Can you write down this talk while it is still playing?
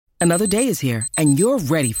Another day is here, and you're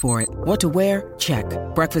ready for it. What to wear? Check.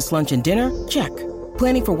 Breakfast, lunch, and dinner? Check.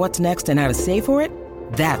 Planning for what's next and how to save for it?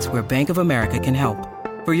 That's where Bank of America can help.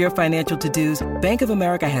 For your financial to-dos, Bank of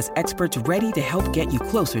America has experts ready to help get you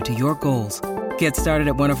closer to your goals. Get started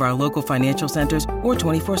at one of our local financial centers or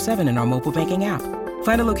 24/7 in our mobile banking app.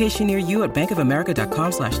 Find a location near you at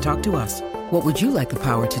bankofamerica.com/talktous. What would you like the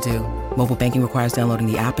power to do? Mobile banking requires downloading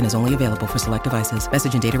the app and is only available for select devices.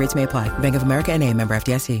 Message and data rates may apply. Bank of America N.A., member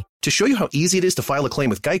FDIC. To show you how easy it is to file a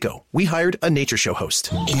claim with Geico, we hired a nature show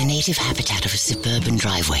host. In the native habitat of a suburban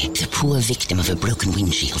driveway, the poor victim of a broken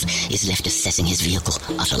windshield is left assessing his vehicle,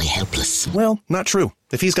 utterly helpless. Well, not true.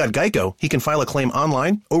 If he's got Geico, he can file a claim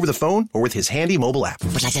online, over the phone, or with his handy mobile app.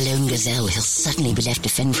 But like a lone gazelle, he'll suddenly be left to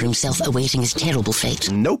fend for himself, awaiting his terrible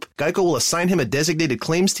fate. Nope. Geico will assign him a designated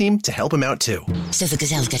claims team to help him out, too. So the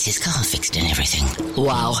gazelle gets his car fixed and everything.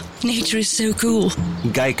 Wow, nature is so cool.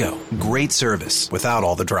 Geico. Great service without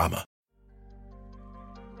all the drama.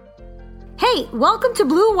 Hey, welcome to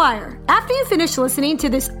Blue Wire. After you finish listening to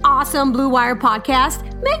this awesome Blue Wire podcast,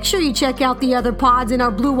 make sure you check out the other pods in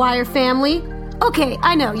our Blue Wire family. Okay,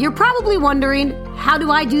 I know, you're probably wondering, how do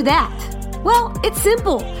I do that? Well, it's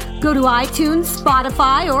simple. Go to iTunes,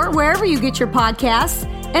 Spotify, or wherever you get your podcasts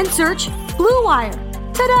and search Blue Wire.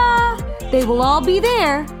 Ta-da! They will all be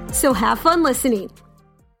there, so have fun listening.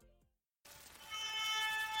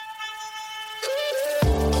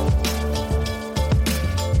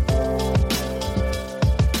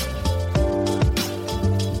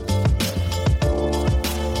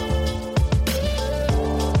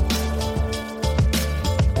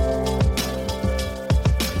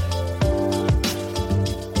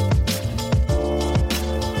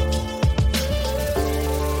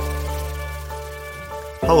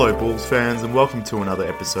 Hello Bulls fans and welcome to another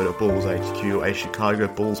episode of BullsHQ, a Chicago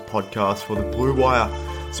Bulls podcast for the Blue Wire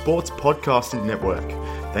Sports Podcasting Network.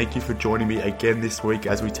 Thank you for joining me again this week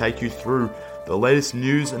as we take you through the latest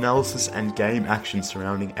news, analysis and game action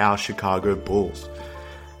surrounding our Chicago Bulls.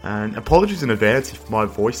 And apologies in advance if my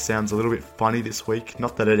voice sounds a little bit funny this week.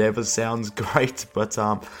 Not that it ever sounds great, but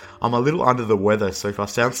I'm a little under the weather, so if I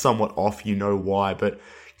sound somewhat off, you know why. But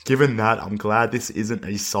given that, I'm glad this isn't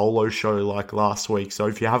a solo show like last week. So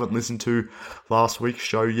if you haven't listened to last week's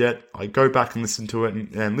show yet, I go back and listen to it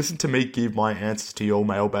and listen to me give my answers to your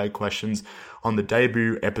mailbag questions on the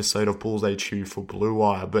debut episode of BullsHQ for Blue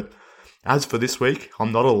Wire. But as for this week,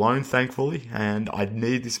 I'm not alone, thankfully, and I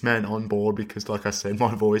need this man on board because, like I said,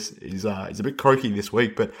 my voice is a bit croaky this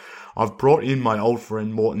week. But I've brought in my old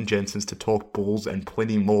friend Morten Jensen to talk Bulls and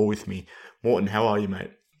plenty more with me. Morten, how are you, mate?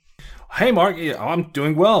 Hey, Mark, I'm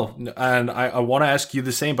doing well, and I want to ask you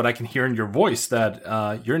the same, but I can hear in your voice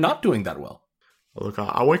that you're not doing that well. Look,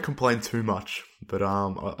 I won't complain too much, but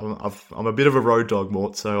I'm a bit of a road dog,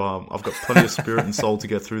 Mort, so I've got plenty of spirit and soul to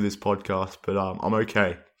get through this podcast, but I'm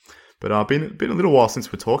okay. But been a little while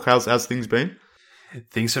since we talked. How's things been?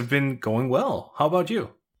 Things have been going well. How about you?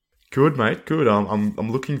 Good, mate. Good. I'm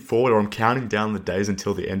looking forward, or I'm counting down the days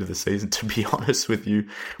until the end of the season. To be honest with you,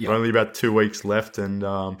 We're only about 2 weeks left, and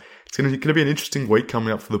it's going to be an interesting week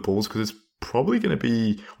coming up for the Bulls because it's probably going to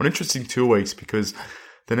be an interesting 2 weeks because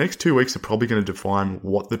the next 2 weeks are probably going to define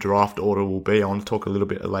what the draft order will be. I want to talk a little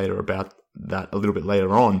bit later about that a little bit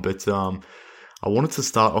later on, but I wanted to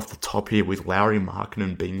start off the top here with Lauri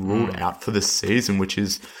Markkanen being ruled out for the season, which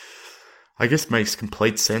is, I guess, makes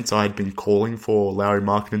complete sense. I had been calling for Lauri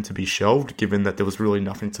Markkanen to be shelved, given that there was really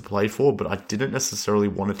nothing to play for, but I didn't necessarily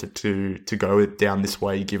want it to go down this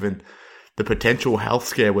way, given the potential health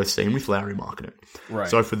scare we're seeing with Lauri Markkanen. Right.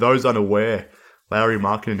 So for those unaware, Lauri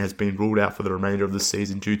Markkanen has been ruled out for the remainder of the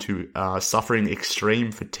season due to suffering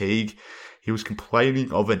extreme fatigue. He was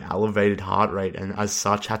complaining of an elevated heart rate and as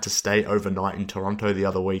such had to stay overnight in Toronto the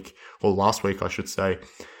other week, or last week I should say,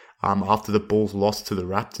 after the Bulls lost to the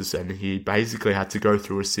Raptors, and he basically had to go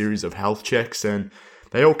through a series of health checks and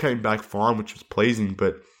they all came back fine, which was pleasing,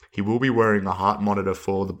 but he will be wearing a heart monitor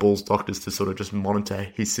for the Bulls doctors to sort of just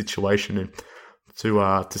monitor his situation and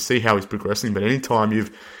to see how he's progressing. But anytime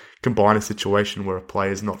you've combined a situation where a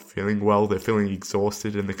player's not feeling well, they're feeling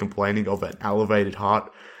exhausted and they're complaining of an elevated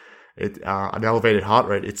heart rate,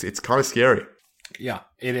 it's kind of scary. Yeah,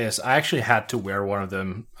 it is. I actually had to wear one of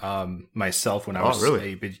them myself when I was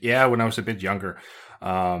when I was a bit younger.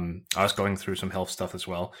 I was going through some health stuff as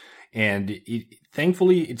well. And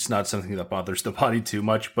thankfully, it's not something that bothers the body too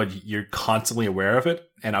much, but you're constantly aware of it.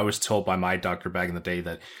 And I was told by my doctor back in the day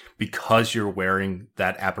that because you're wearing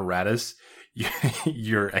that apparatus,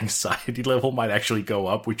 your anxiety level might actually go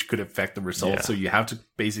up, which could affect the results. Yeah. So you have to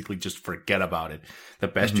basically just forget about it the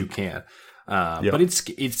best you can. But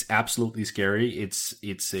it's absolutely scary.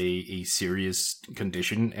 It's a serious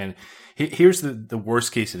condition, and here's the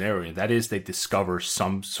worst case scenario. That is, they discover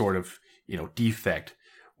some sort of defect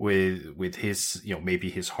with his maybe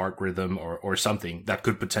his heart rhythm or something that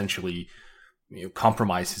could potentially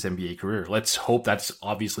compromise his NBA career. Let's hope that's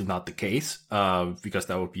obviously not the case, because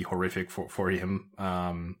that would be horrific for him,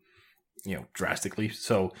 drastically.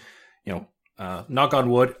 So, knock on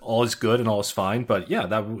wood, all is good and all is fine. But yeah,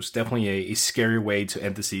 that was definitely a scary way to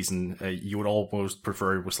end the season. You would almost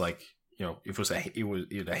prefer it was like, if it was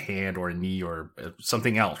a hand or a knee or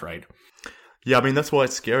something else, right? Yeah, I mean, that's why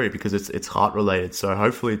it's scary, because it's heart related. So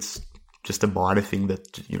hopefully it's just a minor thing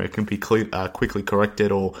that, can be quickly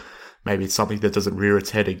corrected, or maybe it's something that doesn't rear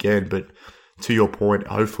its head again. But to your point,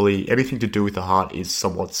 hopefully anything to do with the heart is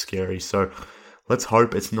somewhat scary. So let's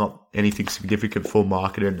hope it's not anything significant for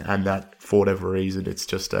Markkanen, and that for whatever reason it's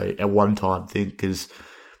just a one-time thing. Because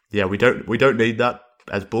we don't need that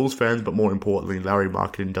as Bulls fans, but more importantly, Lauri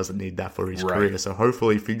Markkanen doesn't need that for his career. So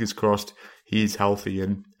hopefully, fingers crossed, he is healthy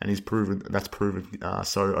and he's proven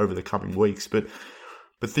so over the coming weeks. But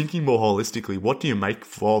thinking more holistically, what do you make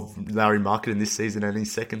of Lauri Markkanen this season and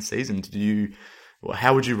his second season?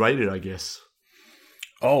 How would you rate it, I guess?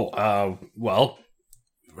 Well,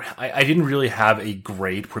 I didn't really have a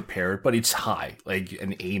grade prepared, but it's high, like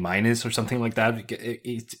an A- or something like that.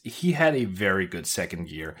 He had a very good second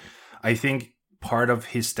year. I think part of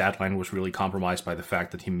his stat line was really compromised by the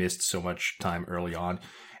fact that he missed so much time early on,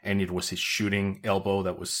 and it was his shooting elbow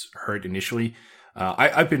that was hurt initially.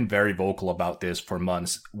 I've been very vocal about this for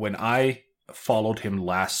months. When I followed him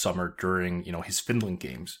last summer during his Finland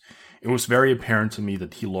games, it was very apparent to me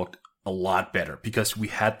that he looked a lot better, because we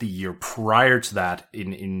had the year prior to that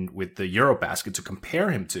in with the Eurobasket to compare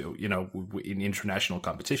him to, in international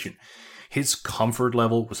competition. His comfort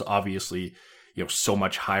level was obviously so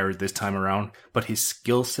much higher this time around, but his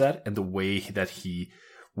skill set and the way that he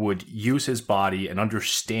would use his body and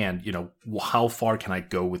understand, how far can I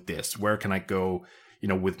go with this? Where can I go,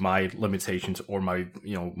 with my limitations or my,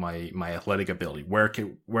 my athletic ability? Where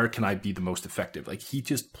can I be the most effective? Like, he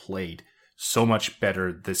just played so much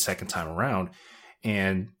better the second time around.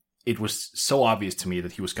 And it was so obvious to me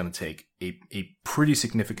that he was going to take a pretty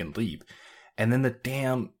significant leap. And then the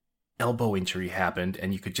damn elbow injury happened,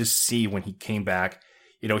 and you could just see when he came back,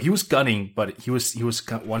 he was gunning, but he was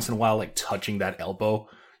once in a while, like, touching that elbow,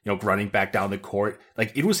 running back down the court.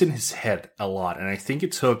 Like, it was in his head a lot. And I think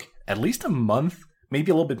it took at least a month, maybe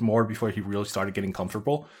a little bit more, before he really started getting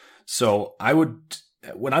comfortable. So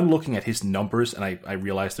when I'm looking at his numbers, and I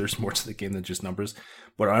realize there's more to the game than just numbers,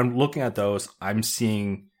 but I'm looking at those, I'm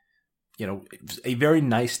seeing, a very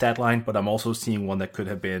nice stat line, but I'm also seeing one that could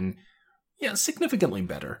have been, significantly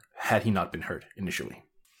better had he not been hurt initially.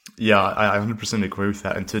 Yeah, I 100% agree with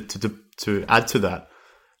that. And to add to that,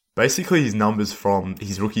 basically his numbers from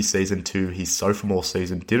his rookie season to his sophomore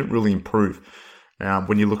season didn't really improve.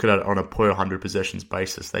 When you look at it on a per 100 possessions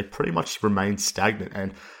basis, they pretty much remained stagnant,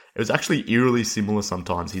 and it was actually eerily similar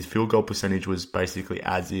sometimes. His field goal percentage was basically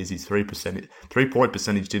as is. His 3-point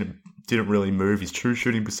percentage didn't really move. His true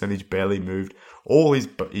shooting percentage barely moved. All his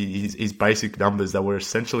basic numbers that were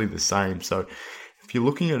essentially the same. So if you're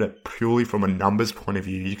looking at it purely from a numbers point of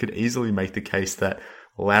view, you could easily make the case that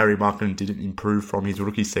Lauri Markkanen didn't improve from his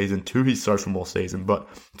rookie season to his sophomore season. But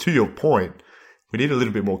to your point, we need a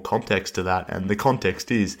little bit more context to that, and the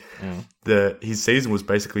context is his season was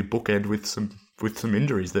basically bookend with some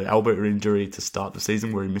injuries. The elbow injury to start the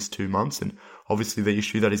season, where he missed 2 months, and obviously the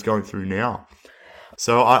issue that he's going through now.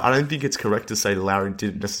 So I don't think it's correct to say Lauri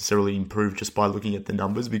didn't necessarily improve just by looking at the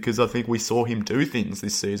numbers, because I think we saw him do things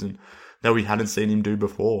this season that we hadn't seen him do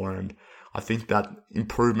before, and I think that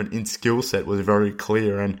improvement in skill set was very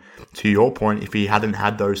clear. And to your point, if he hadn't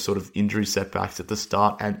had those sort of injury setbacks at the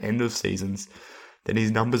start and end of seasons, then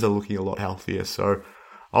his numbers are looking a lot healthier. So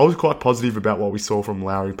I was quite positive about what we saw from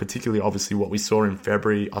Lauri, particularly obviously what we saw in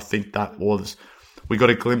February. I think we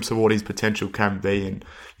got a glimpse of what his potential can be,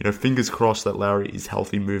 and fingers crossed that Lauri is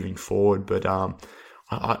healthy moving forward. But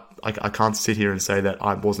I can't sit here and say that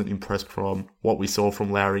I wasn't impressed from what we saw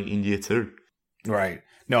from Lauri in year 2. Right.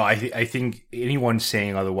 No, I think anyone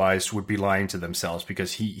saying otherwise would be lying to themselves,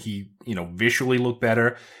 because he visually looked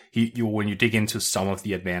better. When you dig into some of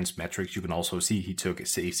the advanced metrics, you can also see he took a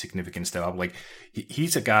significant step up. Like,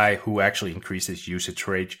 he's a guy who actually increased his usage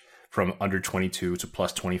rate from under 22 to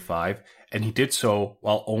plus 25, and he did so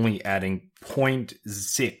while only adding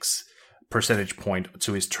 0.6 percentage point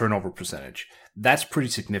to his turnover percentage. That's pretty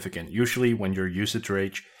significant. Usually when your usage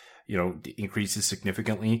rate, increases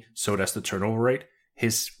significantly, so does the turnover rate.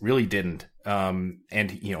 his really didn't.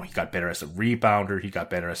 And, he got better as a rebounder. He got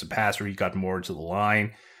better as a passer. He got more to the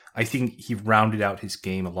line. I think he rounded out his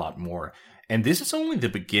game a lot more. And this is only the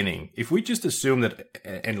beginning. If we just assume that,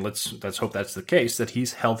 and let's hope that's the case, that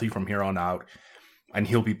he's healthy from here on out, and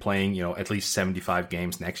he'll be playing, at least 75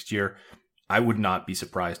 games next year, I would not be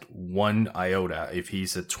surprised one iota if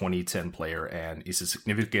he's a 2010 player and is a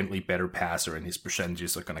significantly better passer and his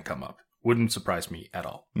percentages are going to come up. Wouldn't surprise me at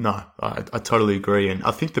all. No, I totally agree. And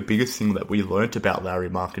I think the biggest thing that we learned about Lauri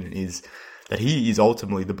Markkanen is that he is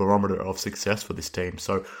ultimately the barometer of success for this team.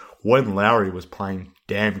 So when Lauri was playing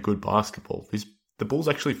damn good basketball, the Bulls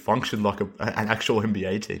actually functioned like an actual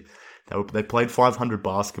NBA team. They played 500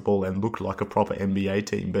 basketball and looked like a proper NBA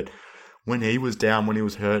team. But when he was down, when he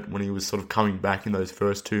was hurt, when he was sort of coming back in those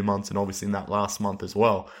first 2 months, and obviously in that last month as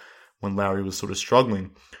well, when Lauri was sort of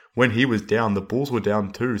struggling, when he was down, the Bulls were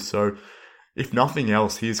down too. So if nothing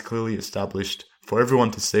else, he is clearly established for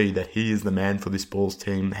everyone to see that he is the man for this Bulls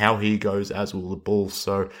team. How he goes, as will the Bulls.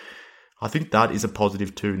 So I think that is a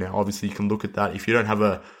positive too. Now, obviously, you can look at that. If you don't have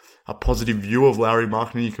a positive view of Lauri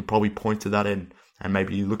Markkanen, you could probably point to that and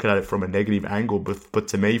maybe look at it from a negative angle. But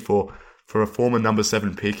to me, for a former number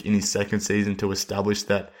 7 pick in his second season to establish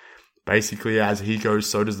that basically as he goes,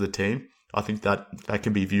 so does the team, I think that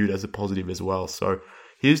can be viewed as a positive as well. So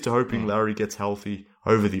here's to hoping Lauri gets healthy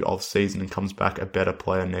over the off-season and comes back a better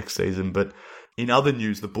player next season. But in other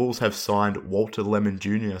news, the Bulls have signed Walter Lemon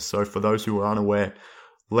Jr. So for those who are unaware,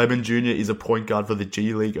 Lemon Jr. is a point guard for the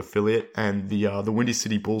G League affiliate, and the Windy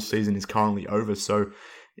City Bulls season is currently over. So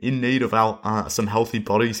in need of some healthy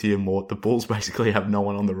bodies here, Mort. The Bulls basically have no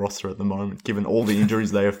one on the roster at the moment, given all the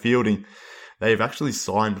injuries they are fielding. They've actually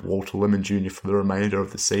signed Walter Lemon Jr. for the remainder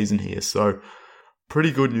of the season here. So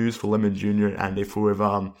pretty good news for Lemon Jr. And if we've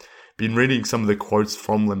been reading some of the quotes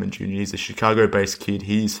from Lemon Jr., he's a Chicago-based kid.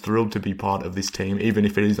 He's thrilled to be part of this team, even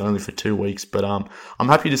if it is only for 2 weeks. But I'm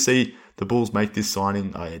happy to see the Bulls make this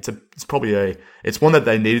signing. It's one that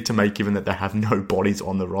they needed to make, given that they have no bodies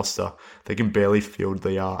on the roster. They can barely field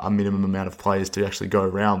a minimum amount of players to actually go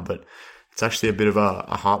around. But it's actually a bit of a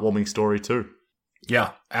heartwarming story too.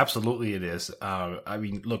 Yeah, absolutely it is. I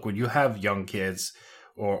mean, look, when you have young kids,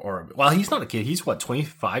 well, he's not a kid. He's what,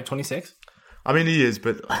 25, 26? I mean, he is,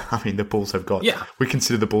 but I mean, the Bulls have got... Yeah. We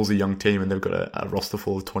consider the Bulls a young team, and they've got a roster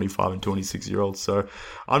full of 25 and 26-year-olds. So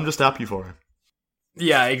I'm just happy for him.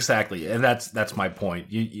 Yeah, exactly. And that's my point.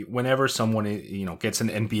 Whenever someone, gets an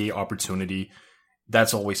NBA opportunity,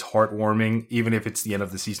 that's always heartwarming, even if it's the end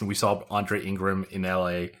of the season. We saw Andre Ingram in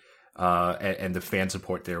LA. And the fan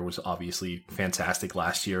support there was obviously fantastic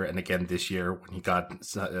last year. And again, this year when he got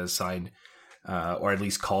signed, or at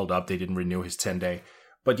least called up, they didn't renew his 10-day.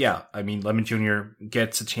 But yeah, I mean, Lemon Jr.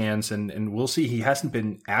 gets a chance, and we'll see. He hasn't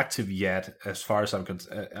been active yet, as far as I'm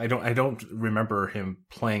concerned. I don't remember him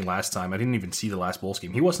playing last time. I didn't even see the last Bulls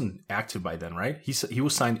game. He wasn't active by then, right? He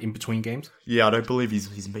was signed in between games. Yeah, I don't believe he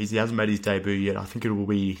hasn't made his debut yet. I think it will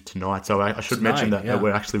be tonight. So I should mention that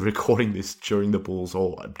we're actually recording this during the Bulls,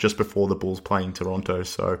 or just before the Bulls playing Toronto.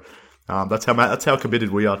 So that's how committed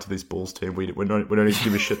we are to this Bulls team. We don't even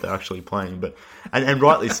give a shit they're actually playing, but and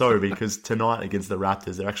rightly so, because tonight against the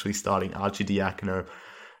Raptors they're actually starting Archie Diacono,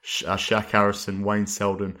 Shaq Harrison, Wayne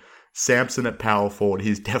Selden, Sampson at power forward.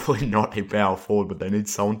 He's definitely not a power forward, but they need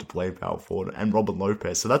someone to play power forward, and Robin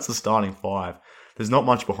Lopez. So that's the starting 5. There's not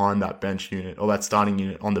much behind that bench unit, or that starting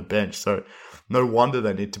unit on the bench. So no wonder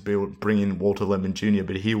they need to bring in Walter Lemon Jr.,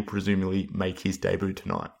 but he will presumably make his debut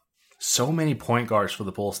tonight. So many point guards for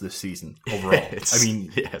the Bulls this season overall. I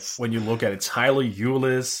mean, when you look at it, Tyler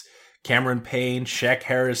Ulis, Cameron Payne, Shaq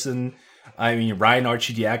Harrison, I mean, Ryan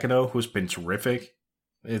Arcidiacono, who's been terrific.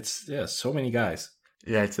 It's so many guys.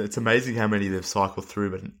 Yeah, it's amazing how many they've cycled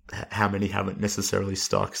through, but how many haven't necessarily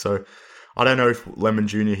stuck. So I don't know if Lemon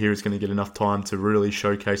Jr. here is going to get enough time to really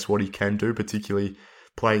showcase what he can do, particularly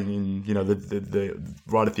playing in, the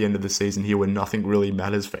right at the end of the season here when nothing really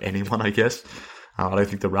matters for anyone, I guess. I don't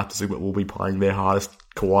think the Raptors will be playing their hardest.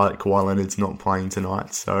 Kawhi Leonard's not playing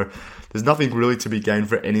tonight. So there's nothing really to be gained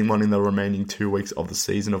for anyone in the remaining 2 weeks of the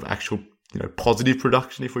season of actual, positive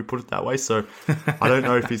production, if we put it that way. So I don't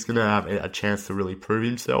know if he's going to have a chance to really prove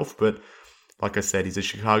himself. But like I said, he's a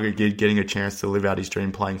Chicago kid getting a chance to live out his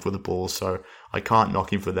dream playing for the Bulls. So I can't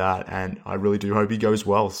knock him for that. And I really do hope he goes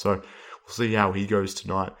well. So we'll see how he goes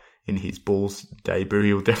tonight. In his Bulls debut,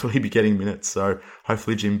 he'll definitely be getting minutes. So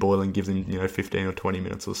hopefully Jim Boylan gives him 15 or 20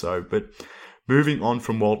 minutes or so. But moving on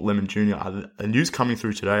from Walt Lemon Jr., a news coming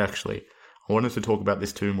through today, actually. I wanted to talk about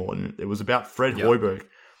this too, Morten. It was about Fred Hoiberg.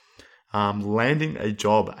 landing a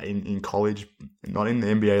job in college, not in the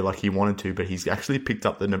NBA like he wanted to, but he's actually picked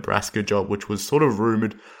up the Nebraska job, which was sort of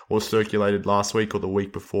rumored or circulated last week or the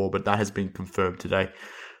week before, but that has been confirmed today.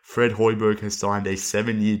 Fred Hoiberg has signed a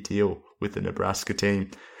 7-year deal with the Nebraska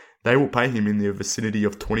team. They will pay him in the vicinity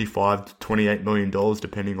of $25 to $28 million,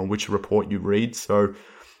 depending on which report you read. So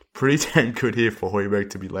pretty damn good here for Hoiberg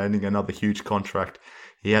to be landing another huge contract.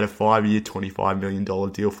 He had a 5-year, $25 million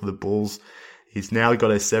deal for the Bulls. He's now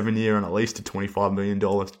got a 7-year and at least a $25 million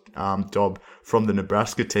job from the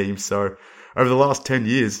Nebraska team. So over the last 10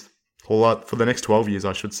 years, or for the next 12 years,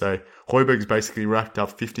 I should say, Hoiberg's basically racked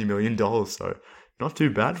up $50 million. So not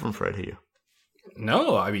too bad from Fred here.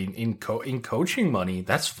 No, I mean, in coaching money,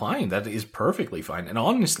 that's fine. That is perfectly fine. And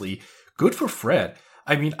honestly, good for Fred.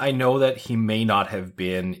 I mean, I know that he may not have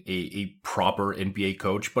been a proper NBA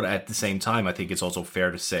coach, but at the same time, I think it's also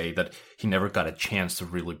fair to say that he never got a chance to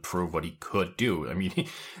really prove what he could do. I mean,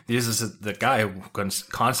 this is the guy who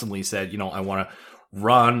constantly said, I want to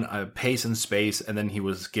run pace and space, and then he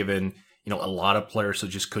was given, a lot of players who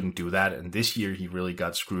just couldn't do that. And this year, he really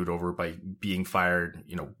got screwed over by being fired,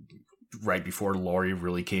 right before Lauri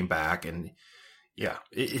really came back. And yeah,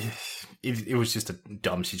 it was just a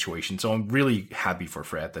dumb situation. So I'm really happy for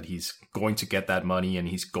Fred that he's going to get that money and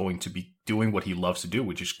he's going to be doing what he loves to do,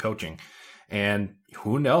 which is coaching. And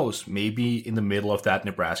who knows, maybe in the middle of that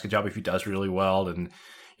Nebraska job, if he does really well and,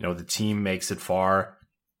 the team makes it far,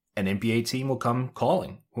 an NBA team will come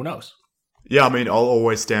calling. Who knows? Yeah, I mean, I'll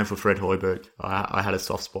always stand for Fred Hoiberg. I had a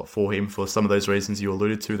soft spot for him for some of those reasons you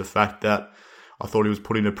alluded to. The fact that I thought he was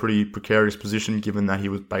put in a pretty precarious position, given that he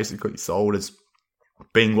was basically sold as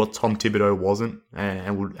being what Tom Thibodeau wasn't,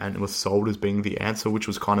 and was sold as being the answer, which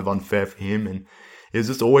was kind of unfair for him. And he was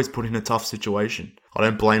just always put in a tough situation. I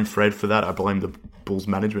don't blame Fred for that. I blame the Bulls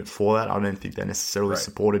management for that. I don't think they necessarily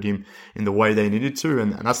supported him in the way they needed to.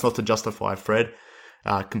 And that's not to justify Fred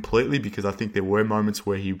completely, because I think there were moments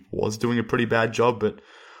where he was doing a pretty bad job. But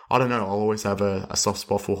I don't know. I'll always have a soft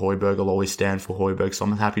spot for Hoiberg. I'll always stand for Hoiberg. So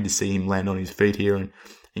I'm happy to see him land on his feet here and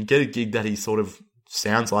get a gig that he sort of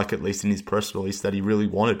sounds like, at least in his press release, that he really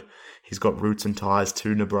wanted. He's got roots and ties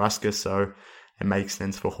to Nebraska, so it makes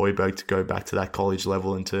sense for Hoiberg to go back to that college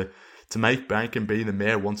level and to make bank and be the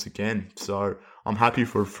mayor once again. So I'm happy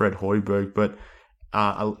for Fred Hoiberg, but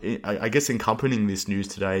I guess accompanying this news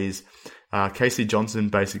today is Casey Johnson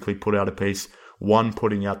basically put out a piece, one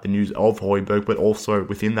putting out the news of Hoiberg, but also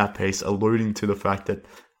within that piece alluding to the fact that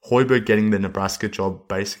Hoiberg getting the Nebraska job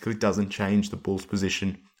basically doesn't change the Bulls'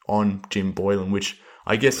 position on Jim Boylen, which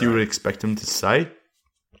I guess you would expect him to say,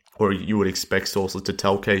 or you would expect sources to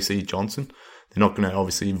tell Casey Johnson. They're not going to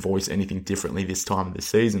obviously voice anything differently this time of the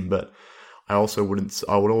season, but I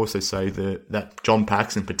would also say that John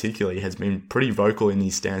Paxson particularly has been pretty vocal in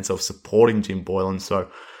his stance of supporting Jim Boylen, so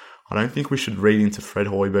I don't think we should read into Fred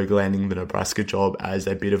Hoiberg landing the Nebraska job as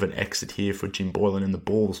a bit of an exit here for Jim Boylen and the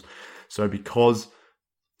Bulls. So because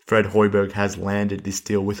Fred Hoiberg has landed this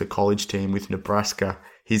deal with a college team with Nebraska,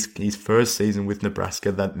 his first season with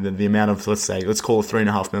Nebraska, that the amount of, let's call it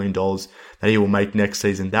 $3.5 million that he will make next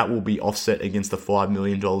season, that will be offset against the $5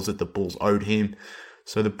 million that the Bulls owed him.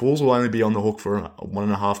 So the Bulls will only be on the hook for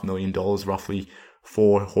 $1.5 million roughly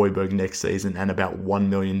for Hoiberg next season, and about $1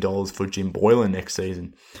 million for Jim Boylen next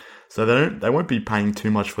season. So they won't be paying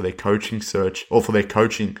too much for their coaching search or for their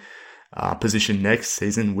coaching position next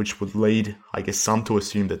season, which would lead, I guess, some to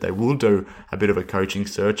assume that they will do a bit of a coaching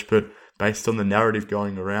search. But based on the narrative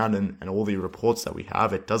going around and all the reports that we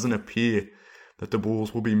have, it doesn't appear that the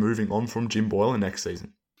Bulls will be moving on from Jim Boylen next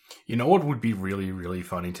season. You know what would be really, really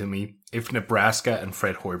funny to me? If Nebraska and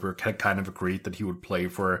Fred Hoiberg had kind of agreed that he would play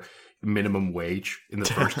for minimum wage in the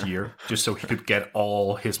first year, just so he could get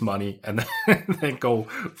all his money and then go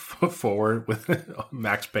forward with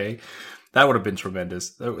max pay. That would have been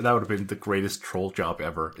tremendous. That would have been the greatest troll job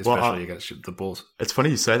ever, especially against the Bulls. It's funny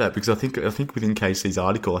you say that, because I think within Casey's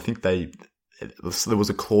article, I think there was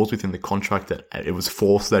a clause within the contract that it was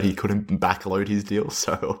forced that he couldn't backload his deal.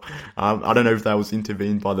 So I don't know if that was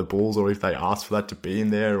intervened by the Bulls or if they asked for that to be in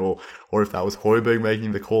there, or if that was Hoiberg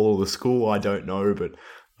making the call or the school. I don't know, but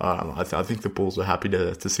I think the Bulls were happy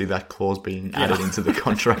to see that clause being added into the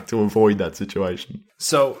contract to avoid that situation.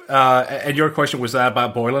 So, and your question was that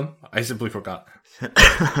about Boylen? I simply forgot.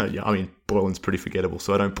 Yeah, I mean, Boylen's pretty forgettable,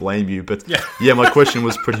 so I don't blame you. But yeah, my question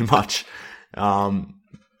was pretty much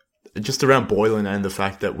just around Boylen and the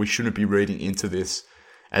fact that we shouldn't be reading into this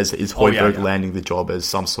as is Hoiberg landing the job as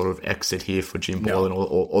some sort of exit here for Jim Boylen,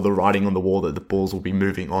 or the writing on the wall that the Bulls will be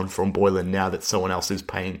moving on from Boylen now that someone else is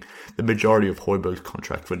paying the majority of Hoiberg's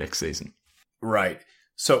contract for next season. Right.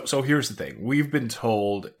 So here's the thing. We've been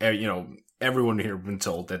told, everyone here has been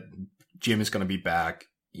told that Jim is going to be back.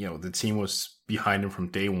 The team was behind him from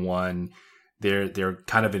day one. They're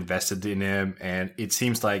kind of invested in him, and it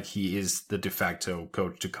seems like he is the de facto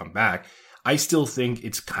coach to come back. I still think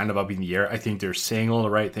it's kind of up in the air. I think they're saying all the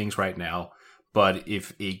right things right now, but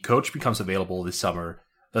if a coach becomes available this summer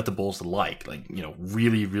that the Bulls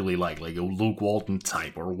really, really like a Luke Walton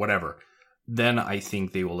type or whatever, then I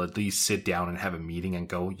think they will at least sit down and have a meeting and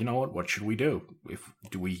go, you know what should we do?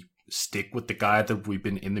 Do we stick with the guy that we've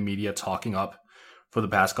been in the media talking up for the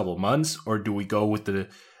past couple of months, or do we go with the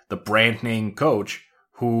brand name coach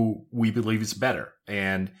who we believe is better?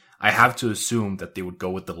 And I have to assume that they would go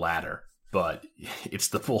with the latter, but it's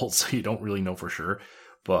the Bulls, so you don't really know for sure.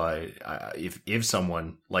 But if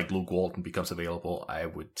someone like Luke Walton becomes available, I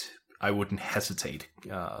wouldn't hesitate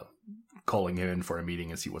calling him in for a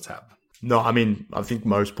meeting and see what's happening. No, I mean, I think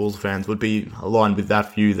most Bulls fans would be aligned with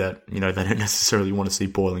that view that, they don't necessarily want to see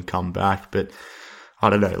Boylen come back. But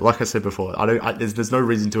I don't know. Like I said before, there's no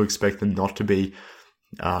reason to expect them not to be,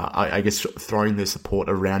 I guess, throwing their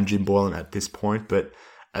support around Jim Boylen at this point. But,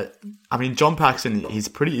 John Paxson, he's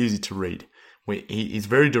pretty easy to read. He's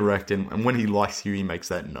very direct, and when he likes you, he makes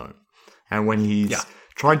that known. And when he's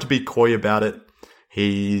trying to be coy about it,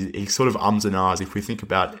 he sort of ums and ahs. If we think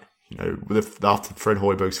about, after Fred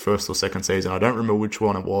Hoiberg's first or second season, I don't remember which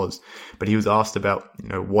one it was, but he was asked about,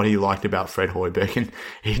 what he liked about Fred Hoiberg, and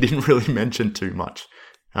he didn't really mention too much.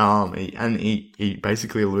 He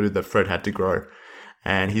basically alluded that Fred had to grow.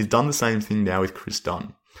 And he's done the same thing now with Chris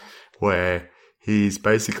Dunn, where he's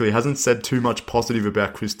basically hasn't said too much positive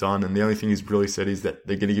about Chris Dunn, and the only thing he's really said is that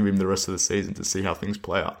they're going to give him the rest of the season to see how things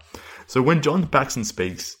play out. So when John Paxson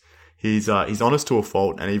speaks, he's honest to a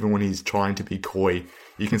fault, and even when he's trying to be coy,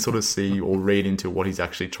 you can sort of see or read into what he's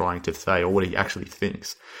actually trying to say or what he actually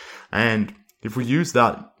thinks. And if we use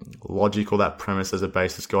that logic or that premise as a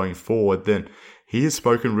basis going forward, then he has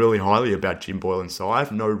spoken really highly about Jim Boylen, so I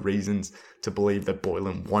have no reasons to believe that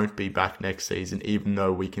Boylen won't be back next season, even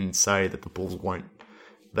though we can say that the Bulls won't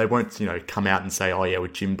come out and say, oh yeah,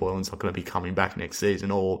 well, Jim Boylen's not going to be coming back next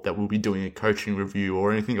season, or that we'll be doing a coaching review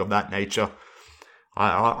or anything of that nature.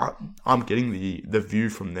 I'm getting the view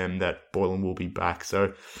from them that Boylen will be back.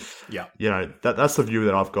 So, that's the view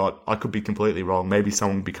that I've got. I could be completely wrong. Maybe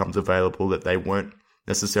someone becomes available that they weren't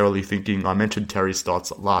necessarily thinking. I mentioned Terry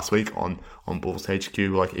Stotts last week on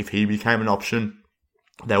BullsHQ. Like, if he became an option,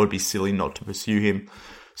 that would be silly not to pursue him.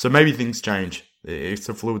 So maybe things change. It's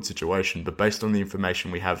a fluid situation, but based on the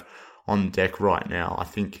information we have on deck right now, I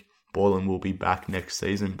think Boylen will be back next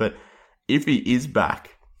season. But if he is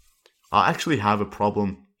back, I actually have a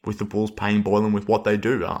problem with the Bulls paying Boylen with what they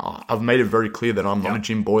do. I've made it very clear that I'm not a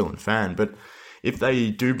Jim Boylen fan, but if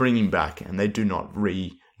they do bring him back and they do not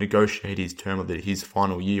renegotiate his term of his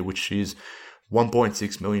final year, which is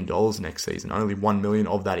 $1.6 million next season, only $1 million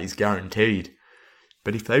of that is guaranteed.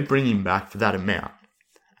 But if they bring him back for that amount,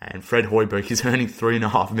 and Fred Hoiberg is earning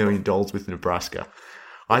 $3.5 million with Nebraska,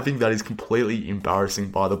 I think that is completely embarrassing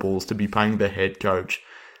by the Bulls to be paying their head coach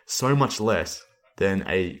so much less than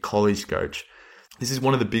a college coach. This is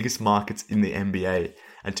one of the biggest markets in the NBA,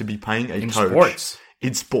 and to be paying a coach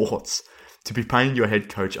in sports, to be paying your head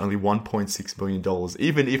coach only $1.6 million,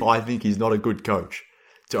 even if I think he's not a good coach,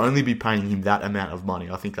 to only be paying him that amount of money,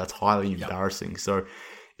 I think that's highly embarrassing. So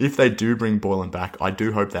if they do bring Boylen back, I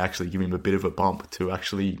do hope they actually give him a bit of a bump to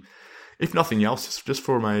actually, if nothing else, just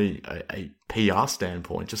from a PR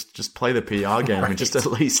standpoint, just play the PR game and just at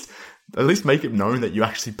least make it known that you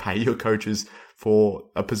actually pay your coaches for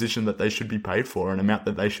a position that they should be paid for, an amount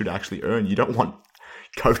that they should actually earn. You don't want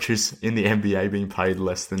coaches in the NBA being paid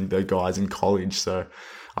less than the guys in college. So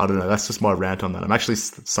I don't know. That's just my rant on that. I'm actually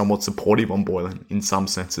somewhat supportive on Boylen in some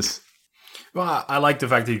senses. Well, I like the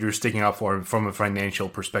fact that you're sticking up for him from a financial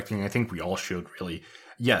perspective. I think we all should, really.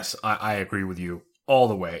 Yes, I agree with you all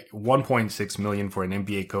the way. $1.6 million for an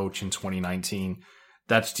NBA coach in 2019.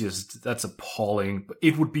 That's appalling.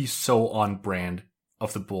 It would be so on brand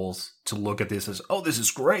of the Bulls to look at this as, oh, this is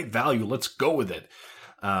great value, let's go with it.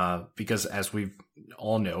 Because as we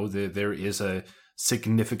all know, there is a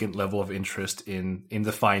significant level of interest in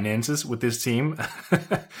the finances with this team,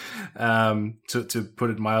 to put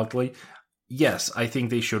it mildly. Yes, I think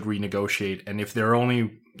they should renegotiate. And if they're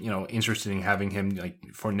only, interested in having him like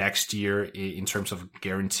for next year in terms of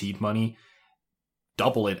guaranteed money,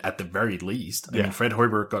 double it at the very least. I mean, Fred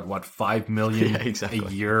Hoiberg got $5 million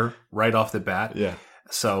a year right off the bat. Yeah.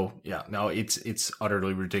 So no, it's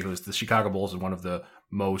utterly ridiculous. The Chicago Bulls are one of the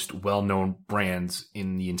most well-known brands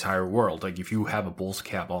in the entire world. Like, if you have a Bulls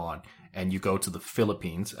cap on and you go to the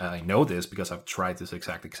Philippines, and I know this because I've tried this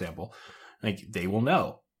exact example, like, they will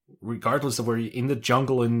know, regardless of where you're in the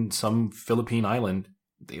jungle in some Philippine island,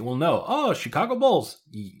 they will know, oh, Chicago Bulls.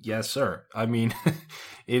 Yes, sir. I mean,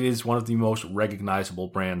 it is one of the most recognizable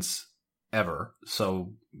brands ever.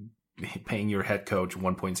 So paying your head coach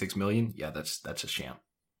 $1.6 million, yeah, that's a sham.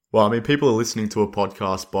 Well, I mean, people are listening to a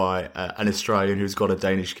podcast by an Australian who's got a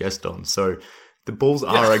Danish guest on. So the Bulls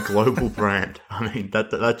are a global brand. I mean, that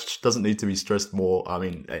doesn't need to be stressed more. I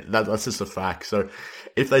mean, that's just a fact. So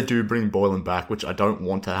if they do bring Boylen back, which I don't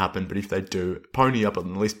want to happen, but if they do, pony up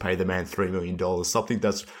and at least pay the man $3 million, something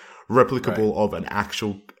that's replicable of an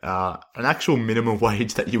actual minimum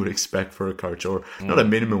wage that you would expect for a coach, or not a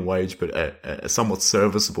minimum wage, but a somewhat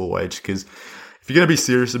serviceable wage. Because if you're going to be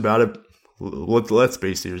serious about it, let's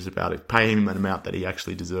be serious about it. Pay him an amount that he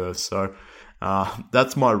actually deserves. So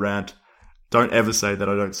that's my rant. Don't ever say that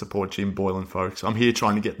I don't support Jim Boylen, folks. I'm here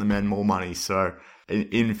trying to get the man more money. So,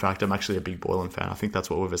 in fact, I'm actually a big Boylen fan. I think that's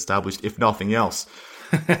what we've established, if nothing else.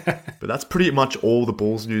 But that's pretty much all the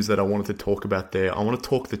Bulls news that I wanted to talk about there. I want to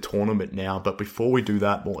talk the tournament now. But before we do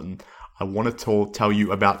that, Morten, I want to tell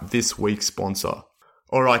you about this week's sponsor.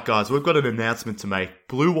 Alright guys, we've got an announcement to make.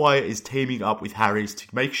 Blue Wire is teaming up with Harry's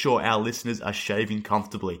to make sure our listeners are shaving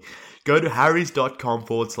comfortably. Go to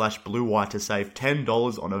harrys.com/Blue Wire to save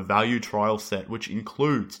 $10 on a value trial set, which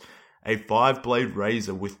includes a 5-blade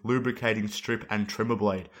razor with lubricating strip and trimmer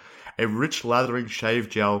blade, a rich lathering shave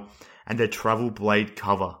gel, and a travel blade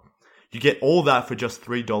cover. You get all that for just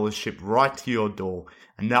 $3 shipped right to your door.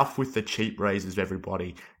 Enough with the cheap razors,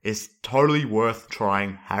 everybody. It's totally worth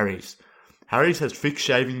trying Harry's. Harry's has fixed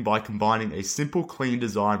shaving by combining a simple, clean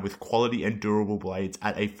design with quality and durable blades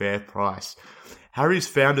at a fair price. Harry's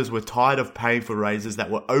founders were tired of paying for razors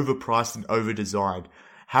that were overpriced and overdesigned.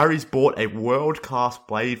 Harry's bought a world-class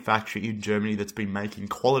blade factory in Germany that's been making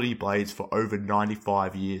quality blades for over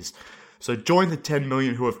 95 years. So join the 10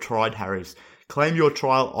 million who have tried Harry's. Claim your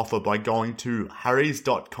trial offer by going to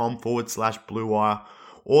harrys.com/Blue Wire.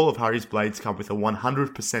 All of Harry's blades come with a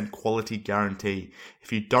 100% quality guarantee.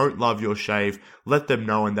 If you don't love your shave, let them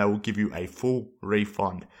know and they will give you a full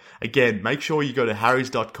refund. Again, make sure you go to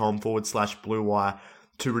harrys.com/Blue Wire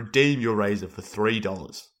to redeem your razor for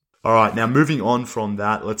 $3. Alright, now moving on from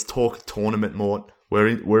that, let's talk tournament, Mort.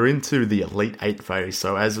 We're into the Elite 8 phase,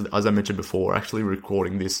 so as I mentioned before, we're actually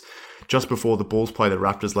recording this just before the Bulls play the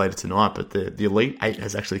Raptors later tonight, but the Elite 8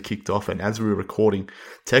 has actually kicked off, and as we're recording,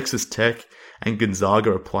 Texas Tech and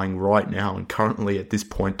Gonzaga are playing right now, and currently at this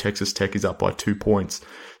point, Texas Tech is up by 2 points.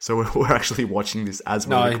 So we're actually watching this as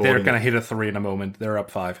we're recording. They're going to hit a 3 in a moment. They're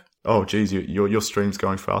up 5. Oh, geez, your stream's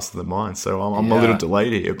going faster than mine, so I'm a little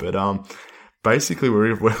delayed here. But basically,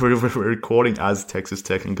 we're recording as Texas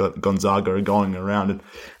Tech and Gonzaga are going around.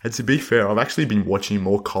 And to be fair, I've actually been watching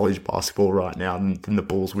more college basketball right now than the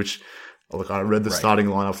Bulls, which... Look, I read the starting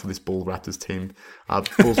lineup for this Bulls-Raptors team,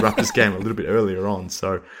 Bulls-Raptors game a little bit earlier on,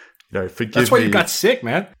 so... forgive me. That's why you got sick,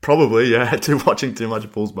 man. Probably, yeah. Watching too much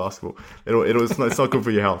Bulls basketball. It's not good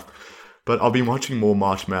for your health. But I've been watching more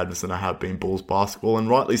March Madness than I have been Bulls basketball, and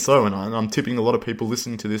rightly so. And I'm tipping a lot of people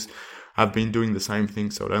listening to this have been doing the same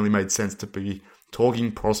thing. So it only made sense to be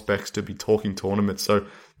talking prospects, to be talking tournaments. So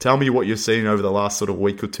tell me what you've seen over the last sort of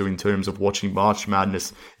week or two in terms of watching March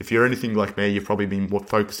Madness. If you're anything like me, you've probably been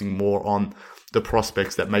focusing more on the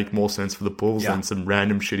prospects that make more sense for the Bulls than some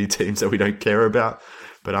random shitty teams that we don't care about.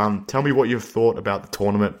 But tell me what you've thought about the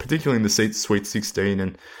tournament, particularly in the Sweet 16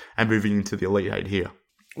 and moving into the Elite 8 here.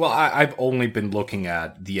 Well, I've only been looking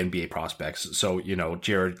at the NBA prospects. So,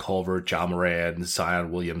 Jared Culver, Ja Morant, Zion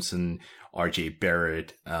Williamson, RJ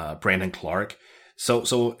Barrett, Brandon Clark.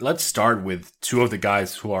 So let's start with two of the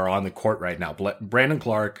guys who are on the court right now. Brandon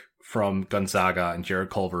Clark from Gonzaga and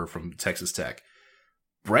Jared Culver from Texas Tech.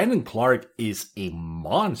 Brandon Clark is a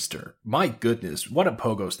monster. My goodness, what a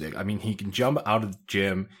pogo stick. I mean, he can jump out of the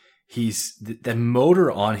gym. The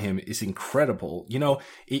motor on him is incredible.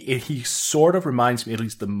 He sort of reminds me, at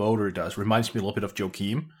least the motor does, reminds me a little bit of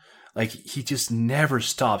Joakim. Like, he just never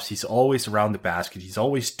stops. He's always around the basket. He's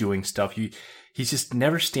always doing stuff. He just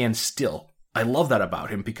never stands still. I love that about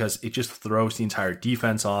him because it just throws the entire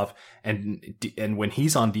defense off. And when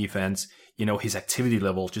he's on defense, his activity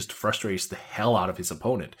level just frustrates the hell out of his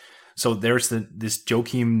opponent. So there's this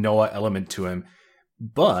Joakim Noah element to him,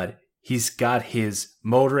 but he's got his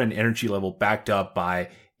motor and energy level backed up by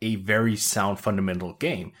a very sound fundamental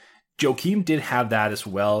game. Joakim did have that as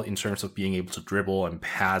well in terms of being able to dribble and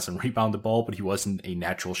pass and rebound the ball, but he wasn't a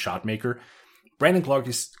natural shot maker. Brandon Clark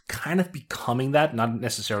is kind of becoming that, not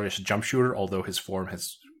necessarily as a jump shooter, although his form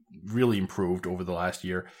has really improved over the last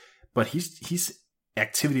year. But his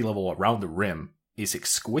activity level around the rim is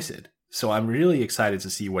exquisite. So I'm really excited to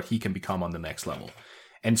see what he can become on the next level.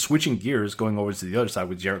 And switching gears, going over to the other side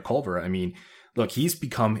with Jared Culver, I mean, look, he's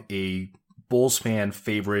become a Bulls fan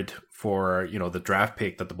favorite for, the draft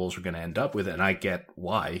pick that the Bulls are going to end up with, and I get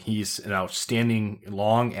why. He's an outstanding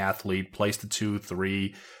long athlete, plays the 2,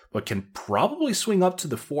 3, but can probably swing up to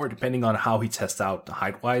the 4 depending on how he tests out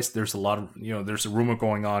height-wise. There's a lot of, there's a rumor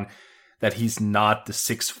going on that he's not the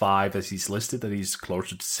 6'5" as he's listed, that he's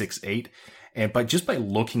closer to 6'8". And just by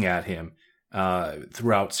looking at him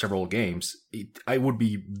throughout several games, I would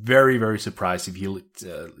be very, very surprised if he,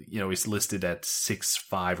 is listed at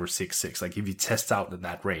 6'5" or 6'6". Like if he tests out in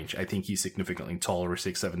that range, I think he's significantly taller,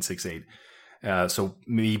 6'7", 6'8". So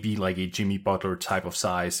maybe like a Jimmy Butler type of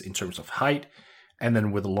size in terms of height, and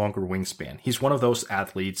then with a longer wingspan. He's one of those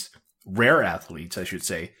athletes, rare athletes, I should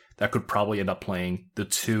say, that could probably end up playing the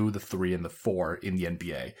 2, the 3, and the 4 in the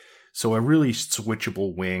NBA. So a really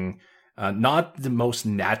switchable wing. Not the most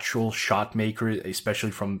natural shot maker,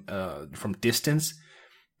 especially from distance,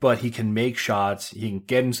 but he can make shots. He can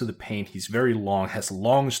get into the paint. He's very long, has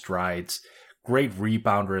long strides, great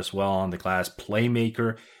rebounder as well on the glass,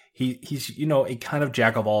 playmaker. He's a kind of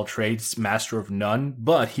jack of all trades, master of none,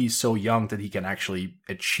 but he's so young that he can actually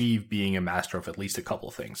achieve being a master of at least a couple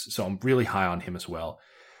of things. So I'm really high on him as well.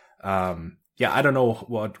 I don't know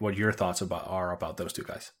what your thoughts are about those two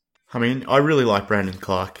guys. I mean, I really like Brandon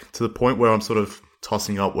Clark to the point where I'm sort of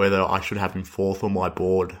tossing up whether I should have him 4th on my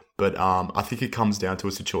board. But I think it comes down to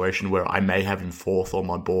a situation where I may have him 4th on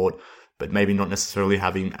my board, but maybe not necessarily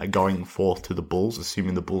having going 4th to the Bulls,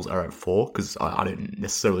 assuming the Bulls are at 4, because I don't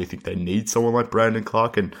necessarily think they need someone like Brandon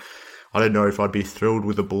Clark. And I don't know if I'd be thrilled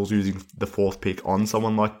with the Bulls using the 4th pick on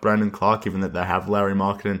someone like Brandon Clark, given that they have Lauri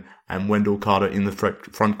Markkanen and Wendell Carter in the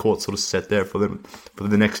front court sort of set there for them for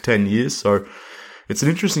the next 10 years. So it's an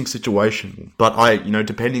interesting situation, but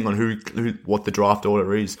depending on what the draft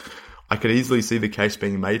order is, I could easily see the case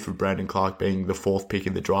being made for Brandon Clark being the 4th pick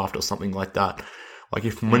in the draft or something like that. Like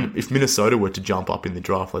if Minnesota were to jump up in the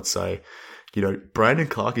draft, let's say, Brandon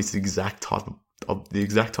Clark is the exact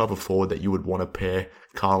type of forward that you would want to pair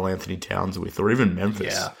Karl Anthony Towns with, or even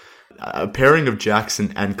Memphis. Yeah. A pairing of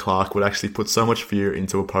Jackson and Clark would actually put so much fear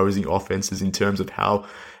into opposing offenses in terms of how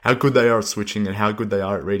good they are at switching and how good they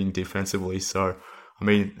are at reading defensively. So, I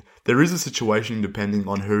mean, there is a situation depending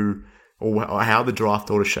on who or how the draft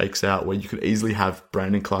order shakes out where you could easily have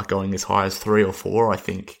Brandon Clark going as high as 3 or 4, I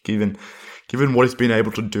think, given what he's been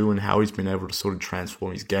able to do and how he's been able to sort of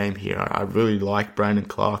transform his game here. I really like Brandon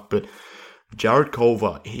Clark, but Jared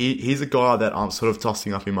Culver, he's a guy that I'm sort of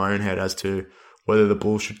tossing up in my own head as to whether the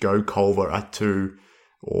Bulls should go Culver at 2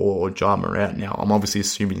 or Ja Morant. Now, I'm obviously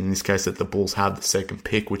assuming in this case that the Bulls have the 2nd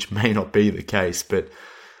pick, which may not be the case, but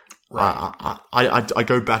right. I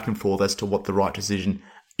go back and forth as to what the right decision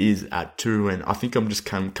is at 2, and I think I'm just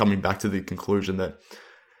coming back to the conclusion that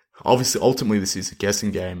obviously ultimately this is a guessing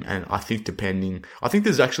game, and I think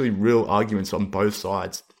there's actually real arguments on both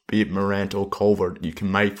sides, be it Morant or Culver, you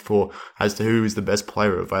can make for as to who is the best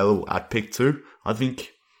player available at pick 2. I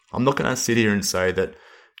think I'm not going to sit here and say that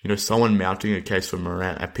someone mounting a case for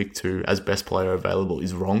Morant at pick 2 as best player available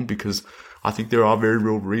is wrong, because I think there are very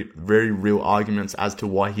real arguments as to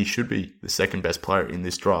why he should be the 2nd best player in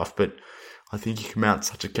this draft. But I think you can mount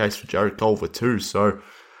such a case for Jared Culver too. So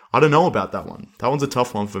I don't know about that one. That one's a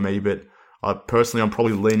tough one for me, but personally, I'm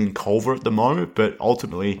probably leaning Culver at the moment. But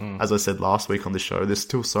ultimately, as I said last week on the show, there's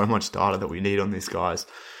still so much data that we need on these guys.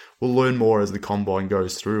 We'll learn more as the combine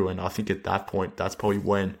goes through, and I think at that point, that's probably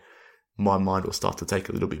when my mind will start to take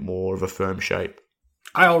a little bit more of a firm shape.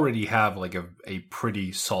 I already have like a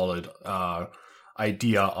pretty solid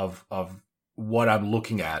idea of what I'm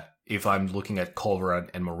looking at if I'm looking at Culver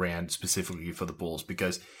and Morant specifically for the Bulls,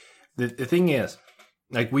 because the thing is,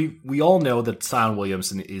 like we all know that Zion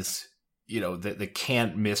Williamson is the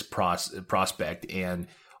can't miss prospect, and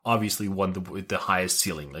obviously one with the highest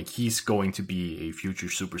ceiling. Like he's going to be a future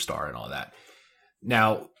superstar and all that.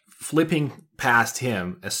 Now, flipping past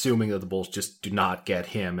him, assuming that the Bulls just do not get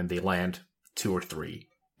him and they land 2 or 3,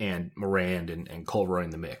 and Morant and Culver in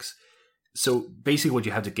the mix. So basically what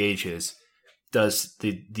you have to gauge is, does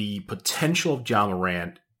the potential of Ja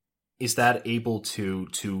Morant, is that able to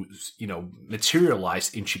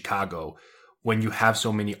materialize in Chicago when you have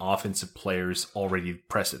so many offensive players already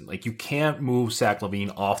present? Like you can't move Zach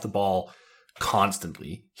LaVine off the ball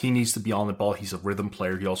constantly. He needs to be on the ball. He's a rhythm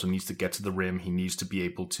player. He also needs to get to the rim. He needs to be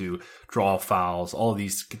able to draw fouls, all of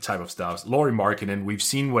these type of stuff. Lauri Markkanen, we've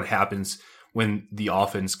seen what happens when the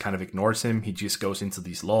offense kind of ignores him. He just goes into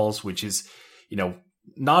these lulls, which is,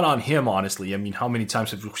 not on him, honestly. I mean, how many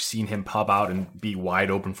times have we seen him pop out and be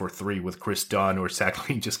wide open for 3 with Chris Dunn or Zach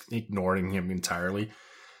LaVine just ignoring him entirely?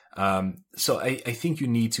 So I think you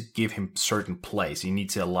need to give him certain plays. You need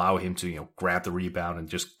to allow him to, grab the rebound and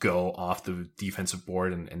just go off the defensive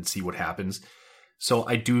board and see what happens. So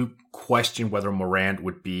I do question whether Morant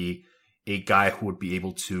would be a guy who would be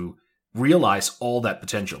able to realize all that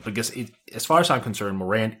potential, because as far as I'm concerned,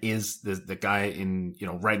 Morant is the guy in,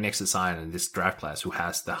 right next to Zion in this draft class who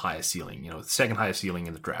has the highest ceiling, the second highest ceiling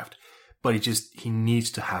in the draft. But he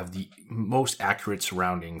needs to have the most accurate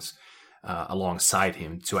surroundings alongside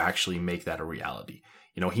him to actually make that a reality.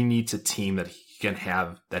 He needs a team that he can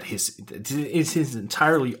have that is his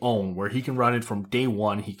entirely own, where he can run it from day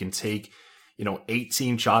one. He can take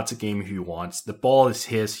 18 shots a game if he wants. The ball is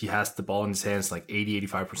his. He has the ball in his hands like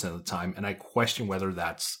 80-85% of the time. And I question whether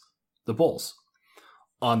that's the Bulls.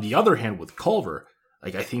 On the other hand, with Culver,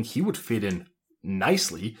 I think he would fit in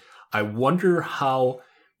nicely. I wonder how,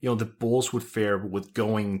 the Bulls would fare with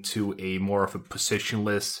going to a more of a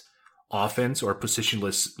positionless offense or a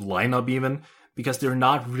positionless lineup even, because they're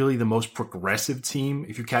not really the most progressive team.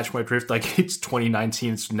 If you catch my drift, it's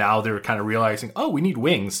 2019, so now they're kind of realizing, oh, we need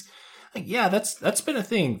wings. Yeah, that's been a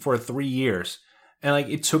thing for 3 years. And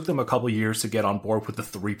it took them a couple years to get on board with the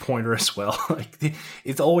 3-pointer as well.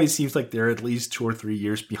 It always seems like they're at least 2 or 3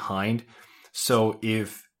 years behind. So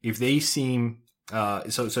if they seem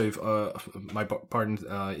if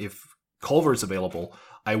Culver's available,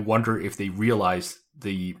 I wonder if they realize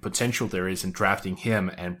the potential there is in drafting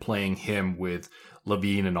him and playing him with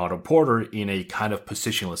LaVine and Otto Porter in a kind of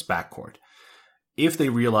positionless backcourt. If they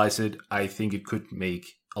realize it, I think it could make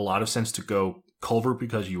a lot of sense to go Culver,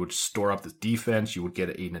 because you would store up the defense, you would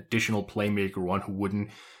get an additional playmaker, one who wouldn't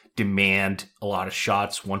demand a lot of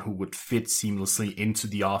shots, one who would fit seamlessly into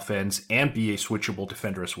the offense and be a switchable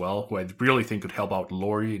defender as well, who I really think could help out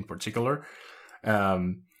Lauri in particular.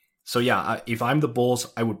 So yeah, if I'm the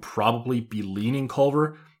Bulls, I would probably be leaning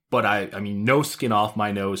Culver, but I mean, no skin off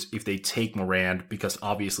my nose if they take Morant, because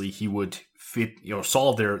obviously he would fit,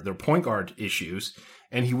 solve their point guard issues,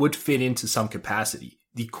 and he would fit into some capacity.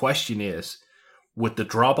 The question is, with the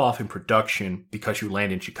drop off in production, because you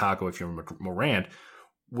land in Chicago if you're Morant,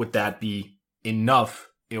 would that be enough,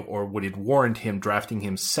 or would it warrant him drafting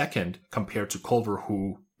him second compared to Culver,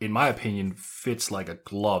 who, in my opinion, fits like a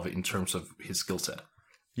glove in terms of his skill set?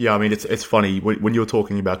 Yeah, I mean, it's funny when you're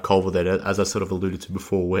talking about Culver there, as I sort of alluded to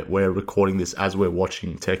before, we're recording this as we're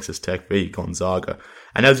watching Texas Tech v Gonzaga.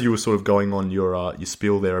 And as you were sort of going on your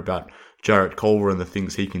spiel there about Jarrett Culver and the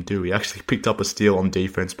things he can do, he actually picked up a steal on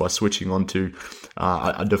defense by switching onto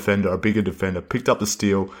a bigger defender, picked up the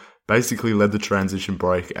steal, basically led the transition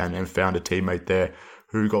break and found a teammate there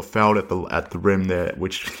who got fouled at the rim there,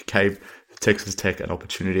 which gave Texas Tech an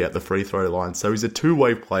opportunity at the free throw line. So he's a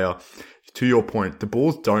two-way player. To your point, the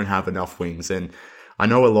Bulls don't have enough wings, and I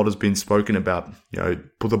know a lot has been spoken about,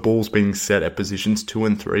 the Bulls being set at positions 2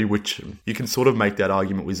 and 3, which you can sort of make that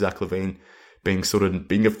argument with Zach LaVine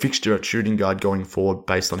being a fixture at shooting guard going forward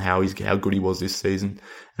based on how good he was this season.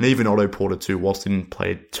 And even Otto Porter too, whilst he didn't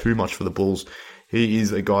play too much for the Bulls, he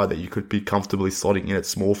is a guy that you could be comfortably slotting in at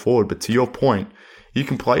small forward. But to your point, you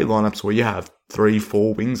can play lineups where you have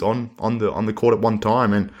 3-4 wings on the court at one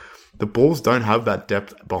time, and the Bulls don't have that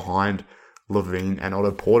depth behind LaVine and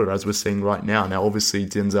Otto Porter as we're seeing right now. Now, obviously,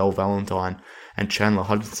 Denzel Valentine and Chandler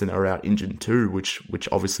Hutchinson are out injured too, which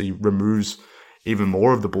obviously removes even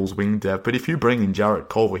more of the Bulls' wing depth. But if you bring in Jarrett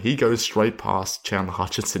Culver, he goes straight past Chandler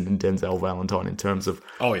Hutchinson and Denzel Valentine in terms of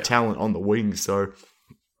talent on the wing. So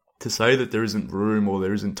to say that there isn't room or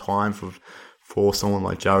there isn't time for someone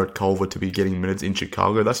like Jarrett Culver to be getting minutes in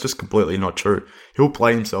Chicago, that's just completely not true. He'll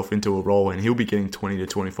play himself into a role and he'll be getting 20 to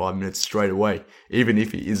 25 minutes straight away, even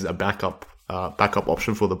if he is a backup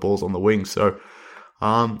option for the Bulls on the wing. So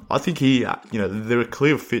I think there are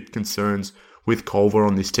clear fit concerns with Culver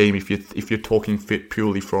on this team if you're talking fit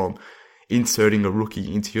purely from inserting a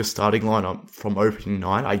rookie into your starting lineup from opening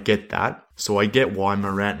night. I get that. So I get why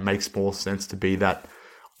Morant makes more sense to be that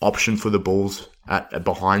option for the Bulls at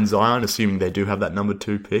behind Zion, assuming they do have that number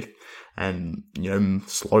 2 pick. And,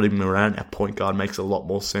 slotting Morant at point guard makes a lot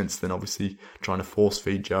more sense than obviously trying to force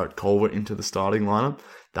feed Jarrett Culver into the starting lineup.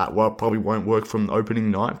 That probably won't work from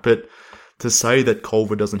opening night, but to say that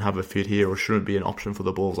Culver doesn't have a fit here or shouldn't be an option for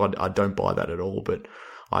the Bulls, I don't buy that at all. But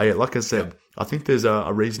like I said, I think there's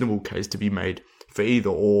a reasonable case to be made for either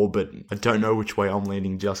or, but I don't know which way I'm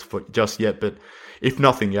leaning just yet. But if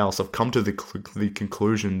nothing else, I've come to the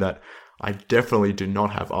conclusion that I definitely do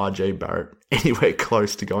not have RJ Barrett anywhere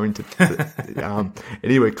close to going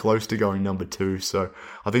number 2. So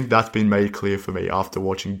I think that's been made clear for me after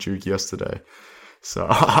watching Duke yesterday. So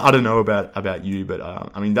I don't know about you, but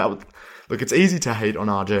look, it's easy to hate on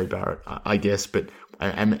RJ Barrett, I guess, but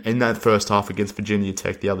And in that first half against Virginia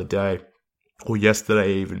Tech the other day, or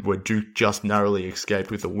yesterday even, where Duke just narrowly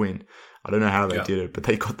escaped with a win. I don't know how they did it, but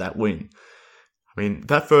they got that win. I mean,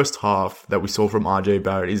 that first half that we saw from RJ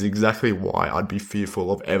Barrett is exactly why I'd be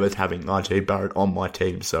fearful of ever having RJ Barrett on my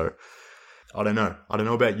team. So I don't know. I don't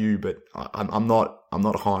know about you, but I'm not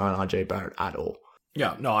high on RJ Barrett at all.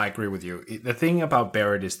 Yeah, no, I agree with you. The thing about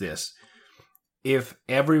Barrett is this: if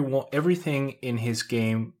everything in his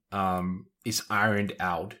game is ironed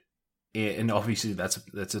out, and obviously that's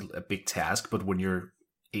a big task, but when you're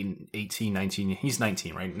in 18, 19, he's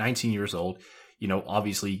 19, right? 19 years old,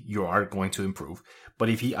 obviously you are going to improve. But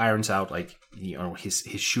if he irons out his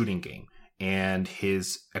shooting game and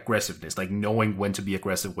his aggressiveness, like knowing when to be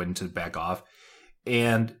aggressive, when to back off,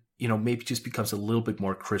 and maybe just becomes a little bit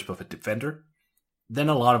more crisp of a defender, then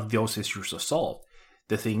a lot of those issues are solved.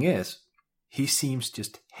 The thing is, he seems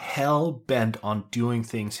just hell-bent on doing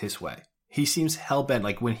things his way. He seems hell-bent.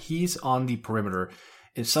 Like when he's on the perimeter,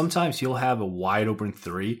 and sometimes he'll have a wide-open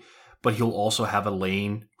three, but he'll also have a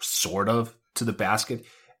lane sort of to the basket,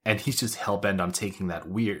 and he's just hell-bent on taking that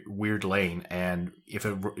weird lane. And if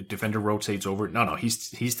a defender rotates over, no,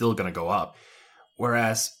 he's still going to go up.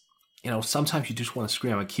 Whereas, sometimes you just want to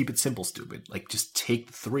scream and keep it simple, stupid. Like, just take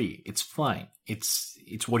the three. It's fine.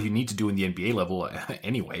 It's what you need to do in the NBA level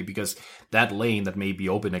anyway, because that lane that may be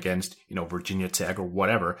open against, Virginia Tech or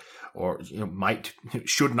whatever, or,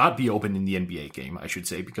 should not be open in the NBA game, I should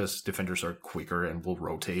say, because defenders are quicker and will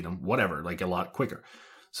rotate and whatever, like a lot quicker.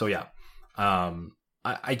 So, yeah.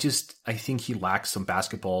 I think he lacks some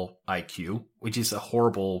basketball IQ, which is a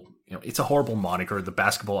horrible, it's a horrible moniker. The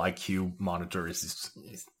basketball IQ monitor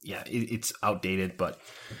it's outdated, but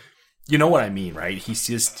you know what I mean, right? He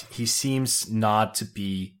seems not to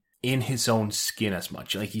be in his own skin as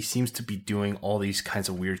much. Like he seems to be doing all these kinds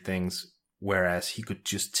of weird things, whereas he could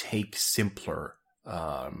just take simpler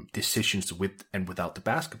decisions with and without the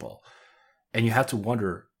basketball. And you have to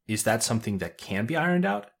wonder, is that something that can be ironed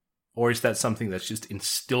out? Or is that something that's just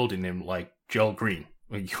instilled in him like Joel Green?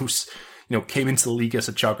 He came into the league as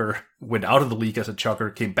a chucker, went out of the league as a chucker,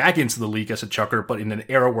 came back into the league as a chucker, but in an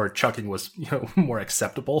era where chucking was more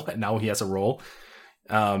acceptable, and now he has a role.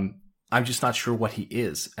 I'm just not sure what he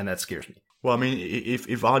is, and that scares me. Well, I mean, if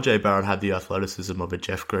RJ Barrett had the athleticism of a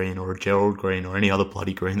Jeff Green or a Gerald Green or any other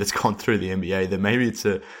bloody Green that's gone through the NBA, then maybe it's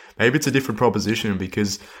a different proposition,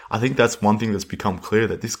 because I think that's one thing that's become clear,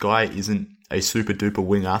 that this guy isn't a super duper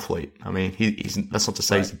wing athlete. I mean, that's not to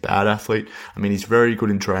say he's a bad athlete. I mean, he's very good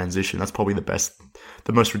in transition. That's probably the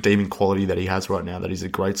most redeeming quality that he has right now, that he's a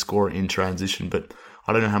great scorer in transition. But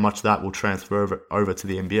I don't know how much that will transfer over to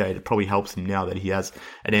the NBA. It probably helps him now that he has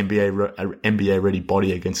an NBA ready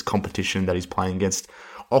body against competition that he's playing against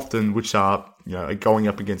often, which are going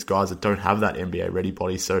up against guys that don't have that NBA ready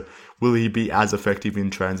body. So will he be as effective in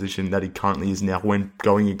transition that he currently is now when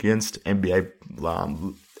going against NBA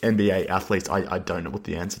athletes? I don't know what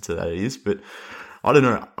the answer to that is, but I don't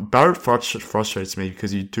know. Barrett frustrates me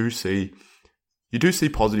because you do see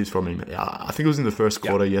positives from him. I think it was in the first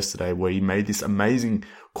quarter yesterday where he made this amazing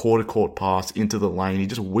quarter-court pass into the lane. He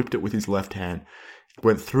just whipped it with his left hand,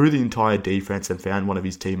 went through the entire defense and found one of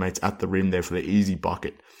his teammates at the rim there for the easy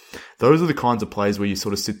bucket. Those are the kinds of plays where you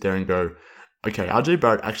sort of sit there and go, okay, RJ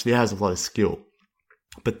Barrett actually has a lot of skill.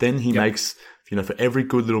 But then he makes, for every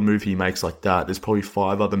good little move he makes like that, there's probably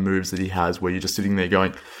 5 other moves that he has where you're just sitting there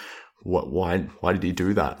going, why did he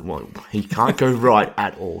do that? Well, he can't go right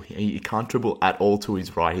at all. He can't dribble at all to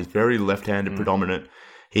his right. He's very left-handed predominant.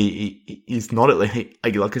 He's not, like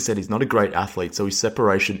I said, he's not a great athlete, so his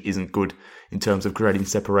separation isn't good in terms of creating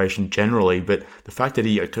separation generally. But the fact that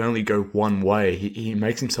he can only go one way, he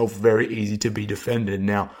makes himself very easy to be defended.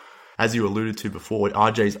 Now, as you alluded to before,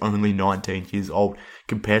 RJ's only 19 years old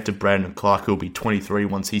compared to Brandon Clark, who'll be 23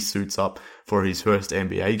 once he suits up for his first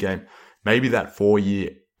NBA game. Maybe that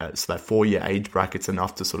 4-year age bracket's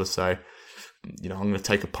enough to sort of say, I'm going to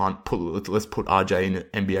take a punt. Let's put RJ in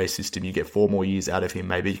an NBA system. You get 4 more years out of him.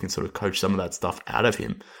 Maybe you can sort of coach some of that stuff out of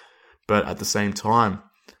him. But at the same time,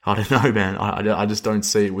 I don't know, man. I just don't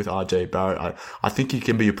see it with RJ Barrett. I think he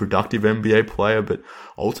can be a productive NBA player, but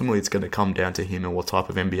ultimately it's going to come down to him and what type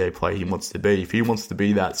of NBA player he wants to be. If he wants to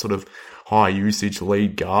be that sort of high usage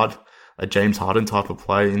lead guard, a James Harden type of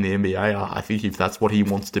player in the NBA, I think if that's what he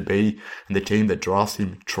wants to be and the team that drafts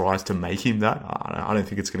him tries to make him that, I don't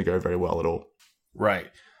think it's going to go very well at all. Right.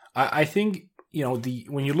 I think,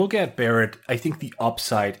 when you look at Barrett, I think the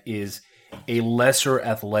upside is a lesser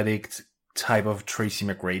athletic type of Tracy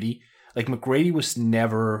McGrady. Like McGrady was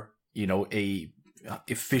never, a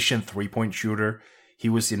efficient 3-point shooter. He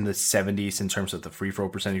was in the 70s in terms of the free throw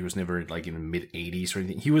percentage. He was never like in the mid 80s or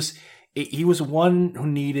anything. He was one who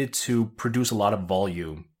needed to produce a lot of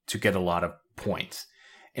volume to get a lot of points.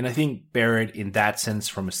 And I think Barrett, in that sense,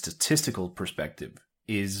 from a statistical perspective,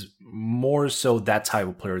 is more so that type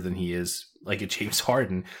of player than he is like a James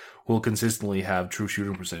Harden, who will consistently have true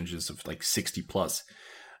shooting percentages of like 60 plus.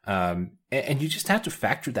 And you just have to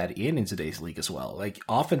factor that in today's league as well. Like,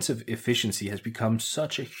 offensive efficiency has become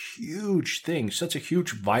such a huge thing, such a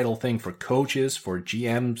huge vital thing for coaches, for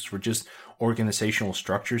GMs, for just organizational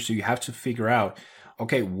structure. So you have to figure out,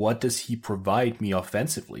 okay, what does he provide me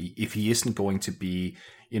offensively if he isn't going to be,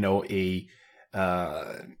 a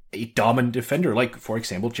dominant defender? Like, for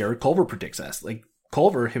example, Jared Culver predicts us. Like,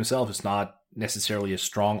 Culver himself is not necessarily a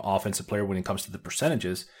strong offensive player when it comes to the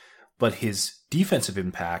percentages, but his defensive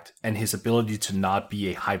impact and his ability to not be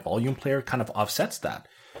a high volume player kind of offsets that.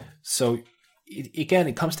 So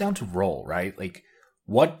it comes down to role, right? Like,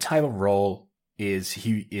 what type of role is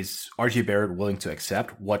RJ Barrett willing to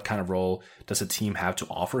accept? What kind of role does a team have to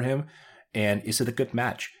offer him? And is it a good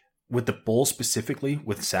match? With the Bulls specifically,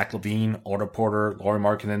 with Zach LaVine, Otto Porter, Lauri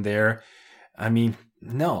Markkanen there, I mean,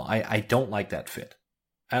 no, I don't like that fit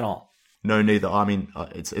at all. No, neither. I mean,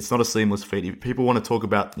 it's not a seamless fit. If people want to talk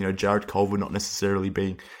about, Jared Culver not necessarily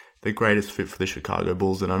being the greatest fit for the Chicago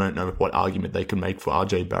Bulls, and I don't know what argument they can make for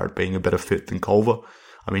RJ Barrett being a better fit than Culver.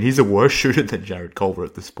 I mean, he's a worse shooter than Jared Culver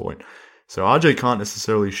at this point. So RJ can't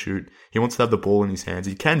necessarily shoot. He wants to have the ball in his hands.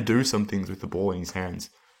 He can do some things with the ball in his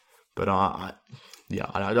hands. But I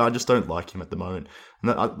just don't like him at the moment.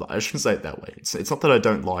 And I shouldn't say it that way. It's not that I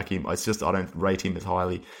don't like him. It's just I don't rate him as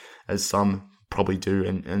highly as some probably do,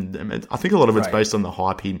 and I think a lot of it's based on the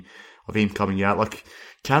hype of him coming out. Like,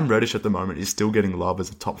 Cam Reddish at the moment is still getting love as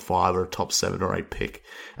a top 5 or a top 7 or 8 pick.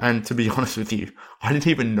 And to be honest with you, I didn't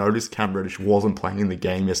even notice Cam Reddish wasn't playing in the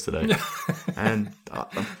game yesterday. And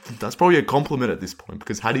that's probably a compliment at this point,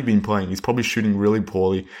 because had he been playing, he's probably shooting really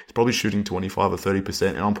poorly. He's probably shooting 25 or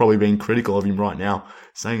 30%, and I'm probably being critical of him right now,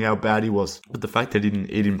 saying how bad he was. But the fact that he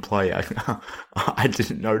didn't play, I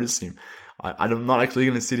didn't notice him. I'm not actually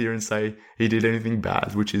going to sit here and say he did anything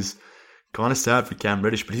bad, which is kind of sad for Cam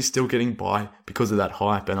Reddish, but he's still getting by because of that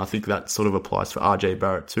hype. And I think that sort of applies for RJ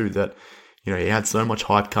Barrett too, that, he had so much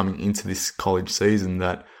hype coming into this college season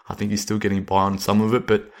that I think he's still getting by on some of it.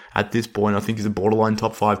 But at this point, I think he's a borderline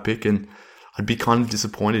top 5 pick, and I'd be kind of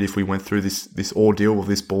disappointed if we went through this ordeal of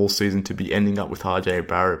this ball season to be ending up with RJ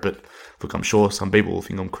Barrett. But look, I'm sure some people will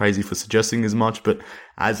think I'm crazy for suggesting as much, but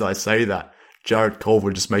as I say that, Jared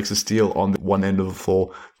Culver just makes a steal on the one end of the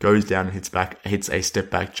floor, goes down and hits a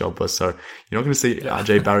step back jumper. So you're not going to see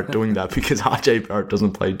RJ Barrett doing that, because RJ Barrett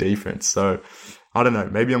doesn't play defense. So I don't know,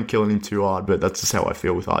 maybe I'm killing him too hard, but that's just how I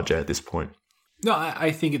feel with RJ at this point. No,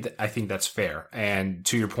 I think that's fair. And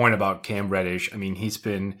to your point about Cam Reddish, I mean, he's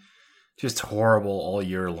been just horrible all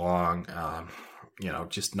year long.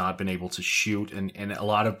 Just not been able to shoot, and a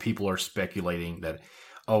lot of people are speculating that,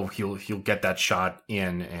 he'll get that shot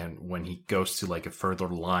in, and when he goes to like a further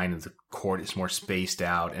line and the court is more spaced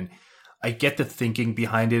out. And I get the thinking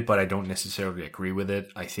behind it, but I don't necessarily agree with it.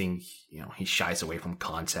 I think, he shies away from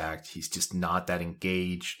contact. He's just not that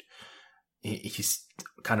engaged. He's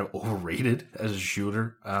kind of overrated as a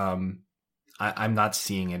shooter. I'm not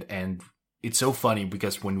seeing it. And it's so funny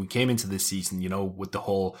because when we came into this season, with the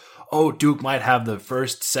whole, Duke might have the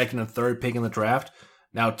first, second, and third pick in the draft.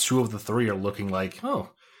 Now 2 of the 3 are looking like,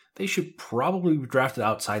 they should probably be drafted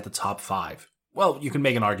outside the top 5. Well, you can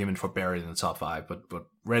make an argument for Barrett in the top 5, but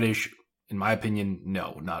Reddish, in my opinion,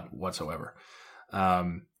 no, not whatsoever.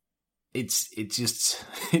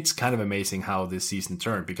 It's kind of amazing how this season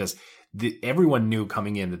turned, because everyone knew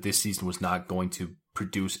coming in that this season was not going to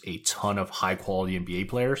produce a ton of high quality NBA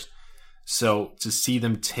players. So to see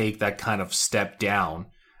them take that kind of step down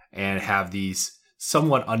and have these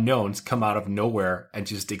somewhat unknowns come out of nowhere and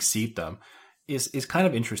just exceed them is kind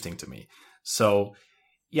of interesting to me. So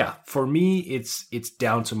yeah, for me, it's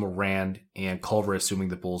down to Morant and Culver, assuming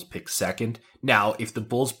the Bulls pick 2nd. Now, if the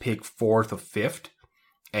Bulls pick 4th or 5th,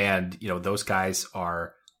 and those guys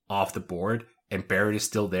are off the board and Barrett is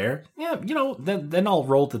still there, then I'll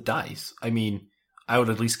roll the dice. I mean, I would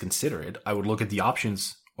at least consider it. I would look at the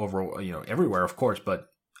options over, everywhere, of course, but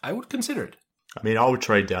I would consider it. I mean, I would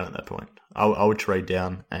trade down at that point. I would trade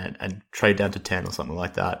down and trade down to 10 or something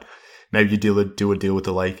like that. Maybe you do a deal with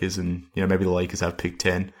the Lakers, and maybe the Lakers have pick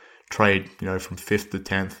 10. Trade from 5th to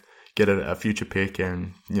 10th, get a future pick,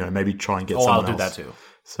 and maybe try and get someone else. I'll do that too.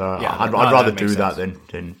 So yeah, I'd rather do that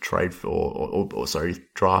than trade for or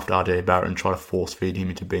draft RJ Barrett and try to force feed him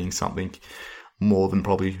into being something more than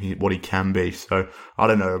probably what he can be. So I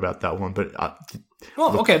don't know about that one, but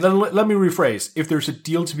Well, okay, then let me rephrase. If there's a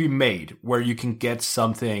deal to be made where you can get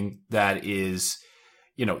something that is,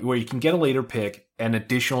 where you can get a later pick and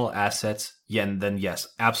additional assets, then yes,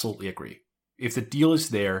 absolutely agree. If the deal is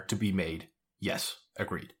there to be made, yes,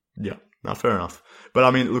 agreed. Yeah, no, fair enough. But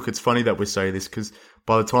I mean, look, it's funny that we say this because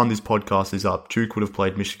by the time this podcast is up, Duke would have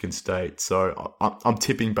played Michigan State. So I'm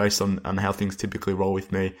tipping based on how things typically roll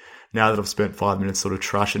with me. Now that I've spent 5 minutes sort of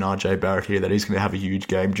trashing RJ Barrett here, that he's going to have a huge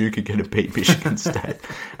game. Duke are going to beat Michigan State,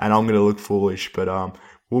 and I'm going to look foolish. But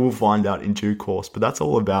we'll find out in due course. But that's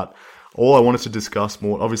all I wanted to discuss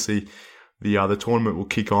more. Obviously, the tournament will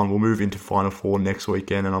kick on. We'll move into Final Four next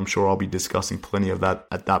weekend, and I'm sure I'll be discussing plenty of that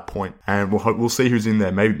at that point. And we'll see who's in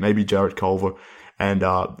there. Maybe Jarrett Culver. And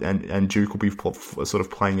Duke will be sort of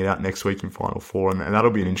playing it out next week in Final Four, and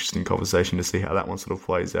that'll be an interesting conversation to see how that one sort of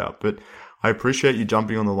plays out. But I appreciate you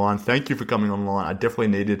jumping on the line. Thank you for coming on the line. I definitely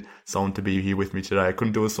needed someone to be here with me today. I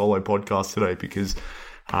couldn't do a solo podcast today because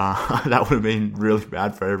that would have been really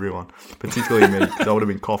bad for everyone, particularly me, because I would have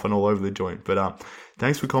been coughing all over the joint. But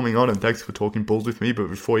thanks for coming on, and thanks for talking Bulls with me. But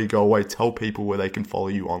before you go away, tell people where they can follow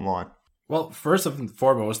you online. Well, first and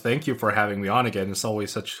foremost, thank you for having me on again. It's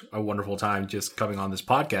always such a wonderful time just coming on this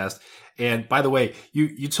podcast. And by the way,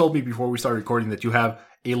 you told me before we started recording that you have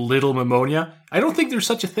a little pneumonia. I don't think there's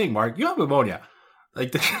such a thing, Mark. You have pneumonia.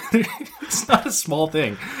 Like, it's not a small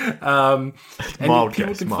thing. And mild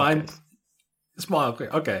people case, can mild find case. Small.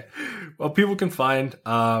 Okay. Well, people can find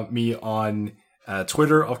me on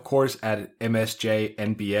Twitter, of course, at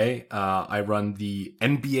MSJNBA. I run the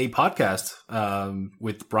NBA podcast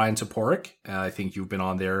with Brian Toporek. I think you've been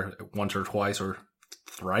on there once or twice or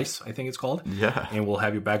thrice, I think it's called. Yeah. And we'll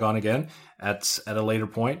have you back on again at a later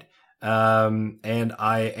point. And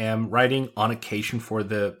I am writing on occasion for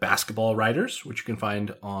the Basketball Writers, which you can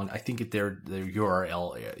find on, I think their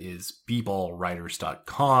URL is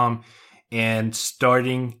bballwriters.com. And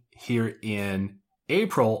starting here in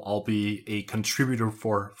April, I'll be a contributor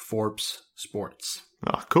for Forbes Sports.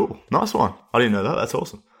 Oh, cool. Nice one. I didn't know that. That's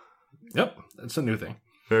awesome. Yep, that's a new thing.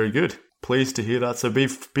 Very good. Pleased to hear that. So be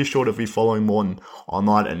sure to be following Morten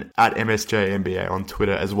online and at MSJNBA on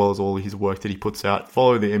Twitter, as well as all his work that he puts out.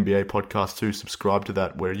 Follow the NBA podcast too. Subscribe to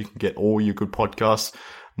that, where you can get all your good podcasts.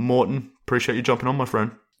 Morten, appreciate you jumping on, my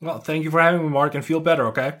friend. Well, thank you for having me, Mark, and feel better,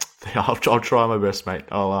 okay? I'll try my best, mate.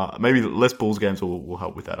 I'll maybe less Bulls games will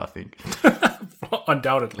help with that, I think.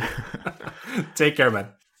 Undoubtedly. Take care, man.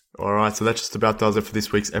 All right, so that just about does it for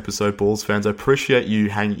this week's episode, Bulls fans. I appreciate you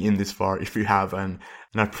hanging in this far if you have, and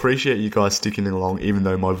I appreciate you guys sticking along, even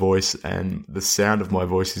though my voice and the sound of my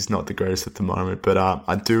voice is not the greatest at the moment. But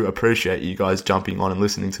I do appreciate you guys jumping on and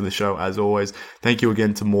listening to the show, as always. Thank you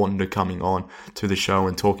again to Morten for coming on to the show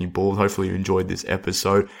and talking Bulls. Hopefully you enjoyed this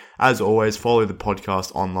episode. As always, follow the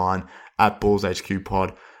podcast online at BullsHQ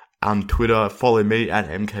Pod. On Twitter, follow me at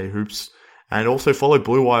MKHoops. And also follow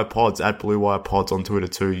Blue Wire Pods at Blue Wire Pods on Twitter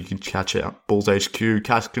too. You can catch out BullsHQ,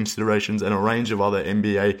 Cash Considerations, and a range of other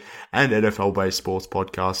NBA and NFL-based sports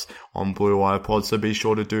podcasts on Blue Wire Pods. So be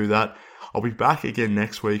sure to do that. I'll be back again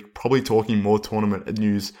next week, probably talking more tournament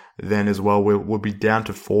news then as well. We'll be down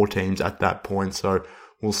to 4 teams at that point. So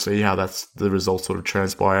we'll see how the results sort of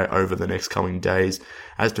transpire over the next coming days.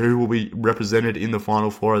 As to who will be represented in the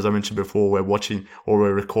Final Four, as I mentioned before,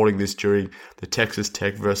 we're recording this during the Texas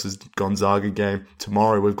Tech versus Gonzaga game.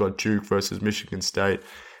 Tomorrow we've got Duke versus Michigan State.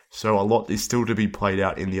 So a lot is still to be played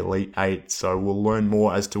out in the Elite Eight. So we'll learn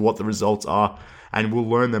more as to what the results are, and we'll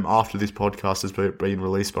learn them after this podcast has been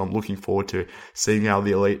released. But I'm looking forward to seeing how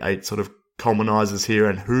the Elite Eight sort of culminizes here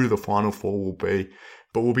and who the Final Four will be.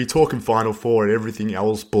 But we'll be talking Final Four and everything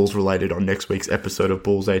else Bulls related on next week's episode of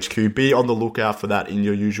BullsHQ. Be on the lookout for that in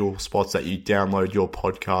your usual spots that you download your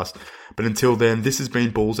podcast. But until then, this has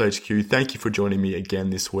been BullsHQ. Thank you for joining me again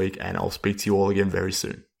this week, and I'll speak to you all again very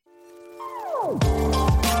soon.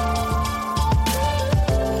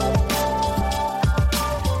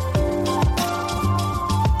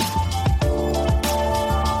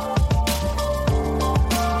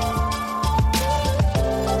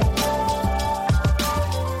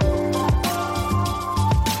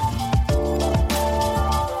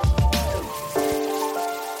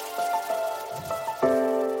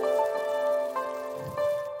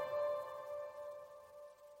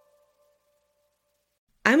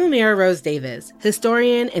 I'm Amira Rose Davis,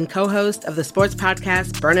 historian and co-host of the sports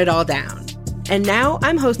podcast Burn It All Down. And now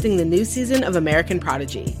I'm hosting the new season of American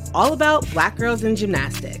Prodigy, all about Black girls in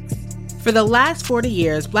gymnastics. For the last 40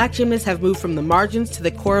 years, Black gymnasts have moved from the margins to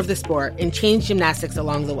the core of the sport and changed gymnastics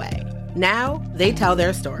along the way. Now, they tell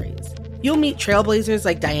their stories. You'll meet trailblazers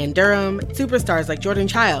like Diane Durham, superstars like Jordan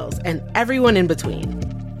Childs, and everyone in between.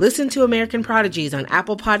 Listen to American Prodigies on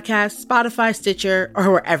Apple Podcasts, Spotify, Stitcher, or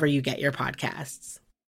wherever you get your podcasts.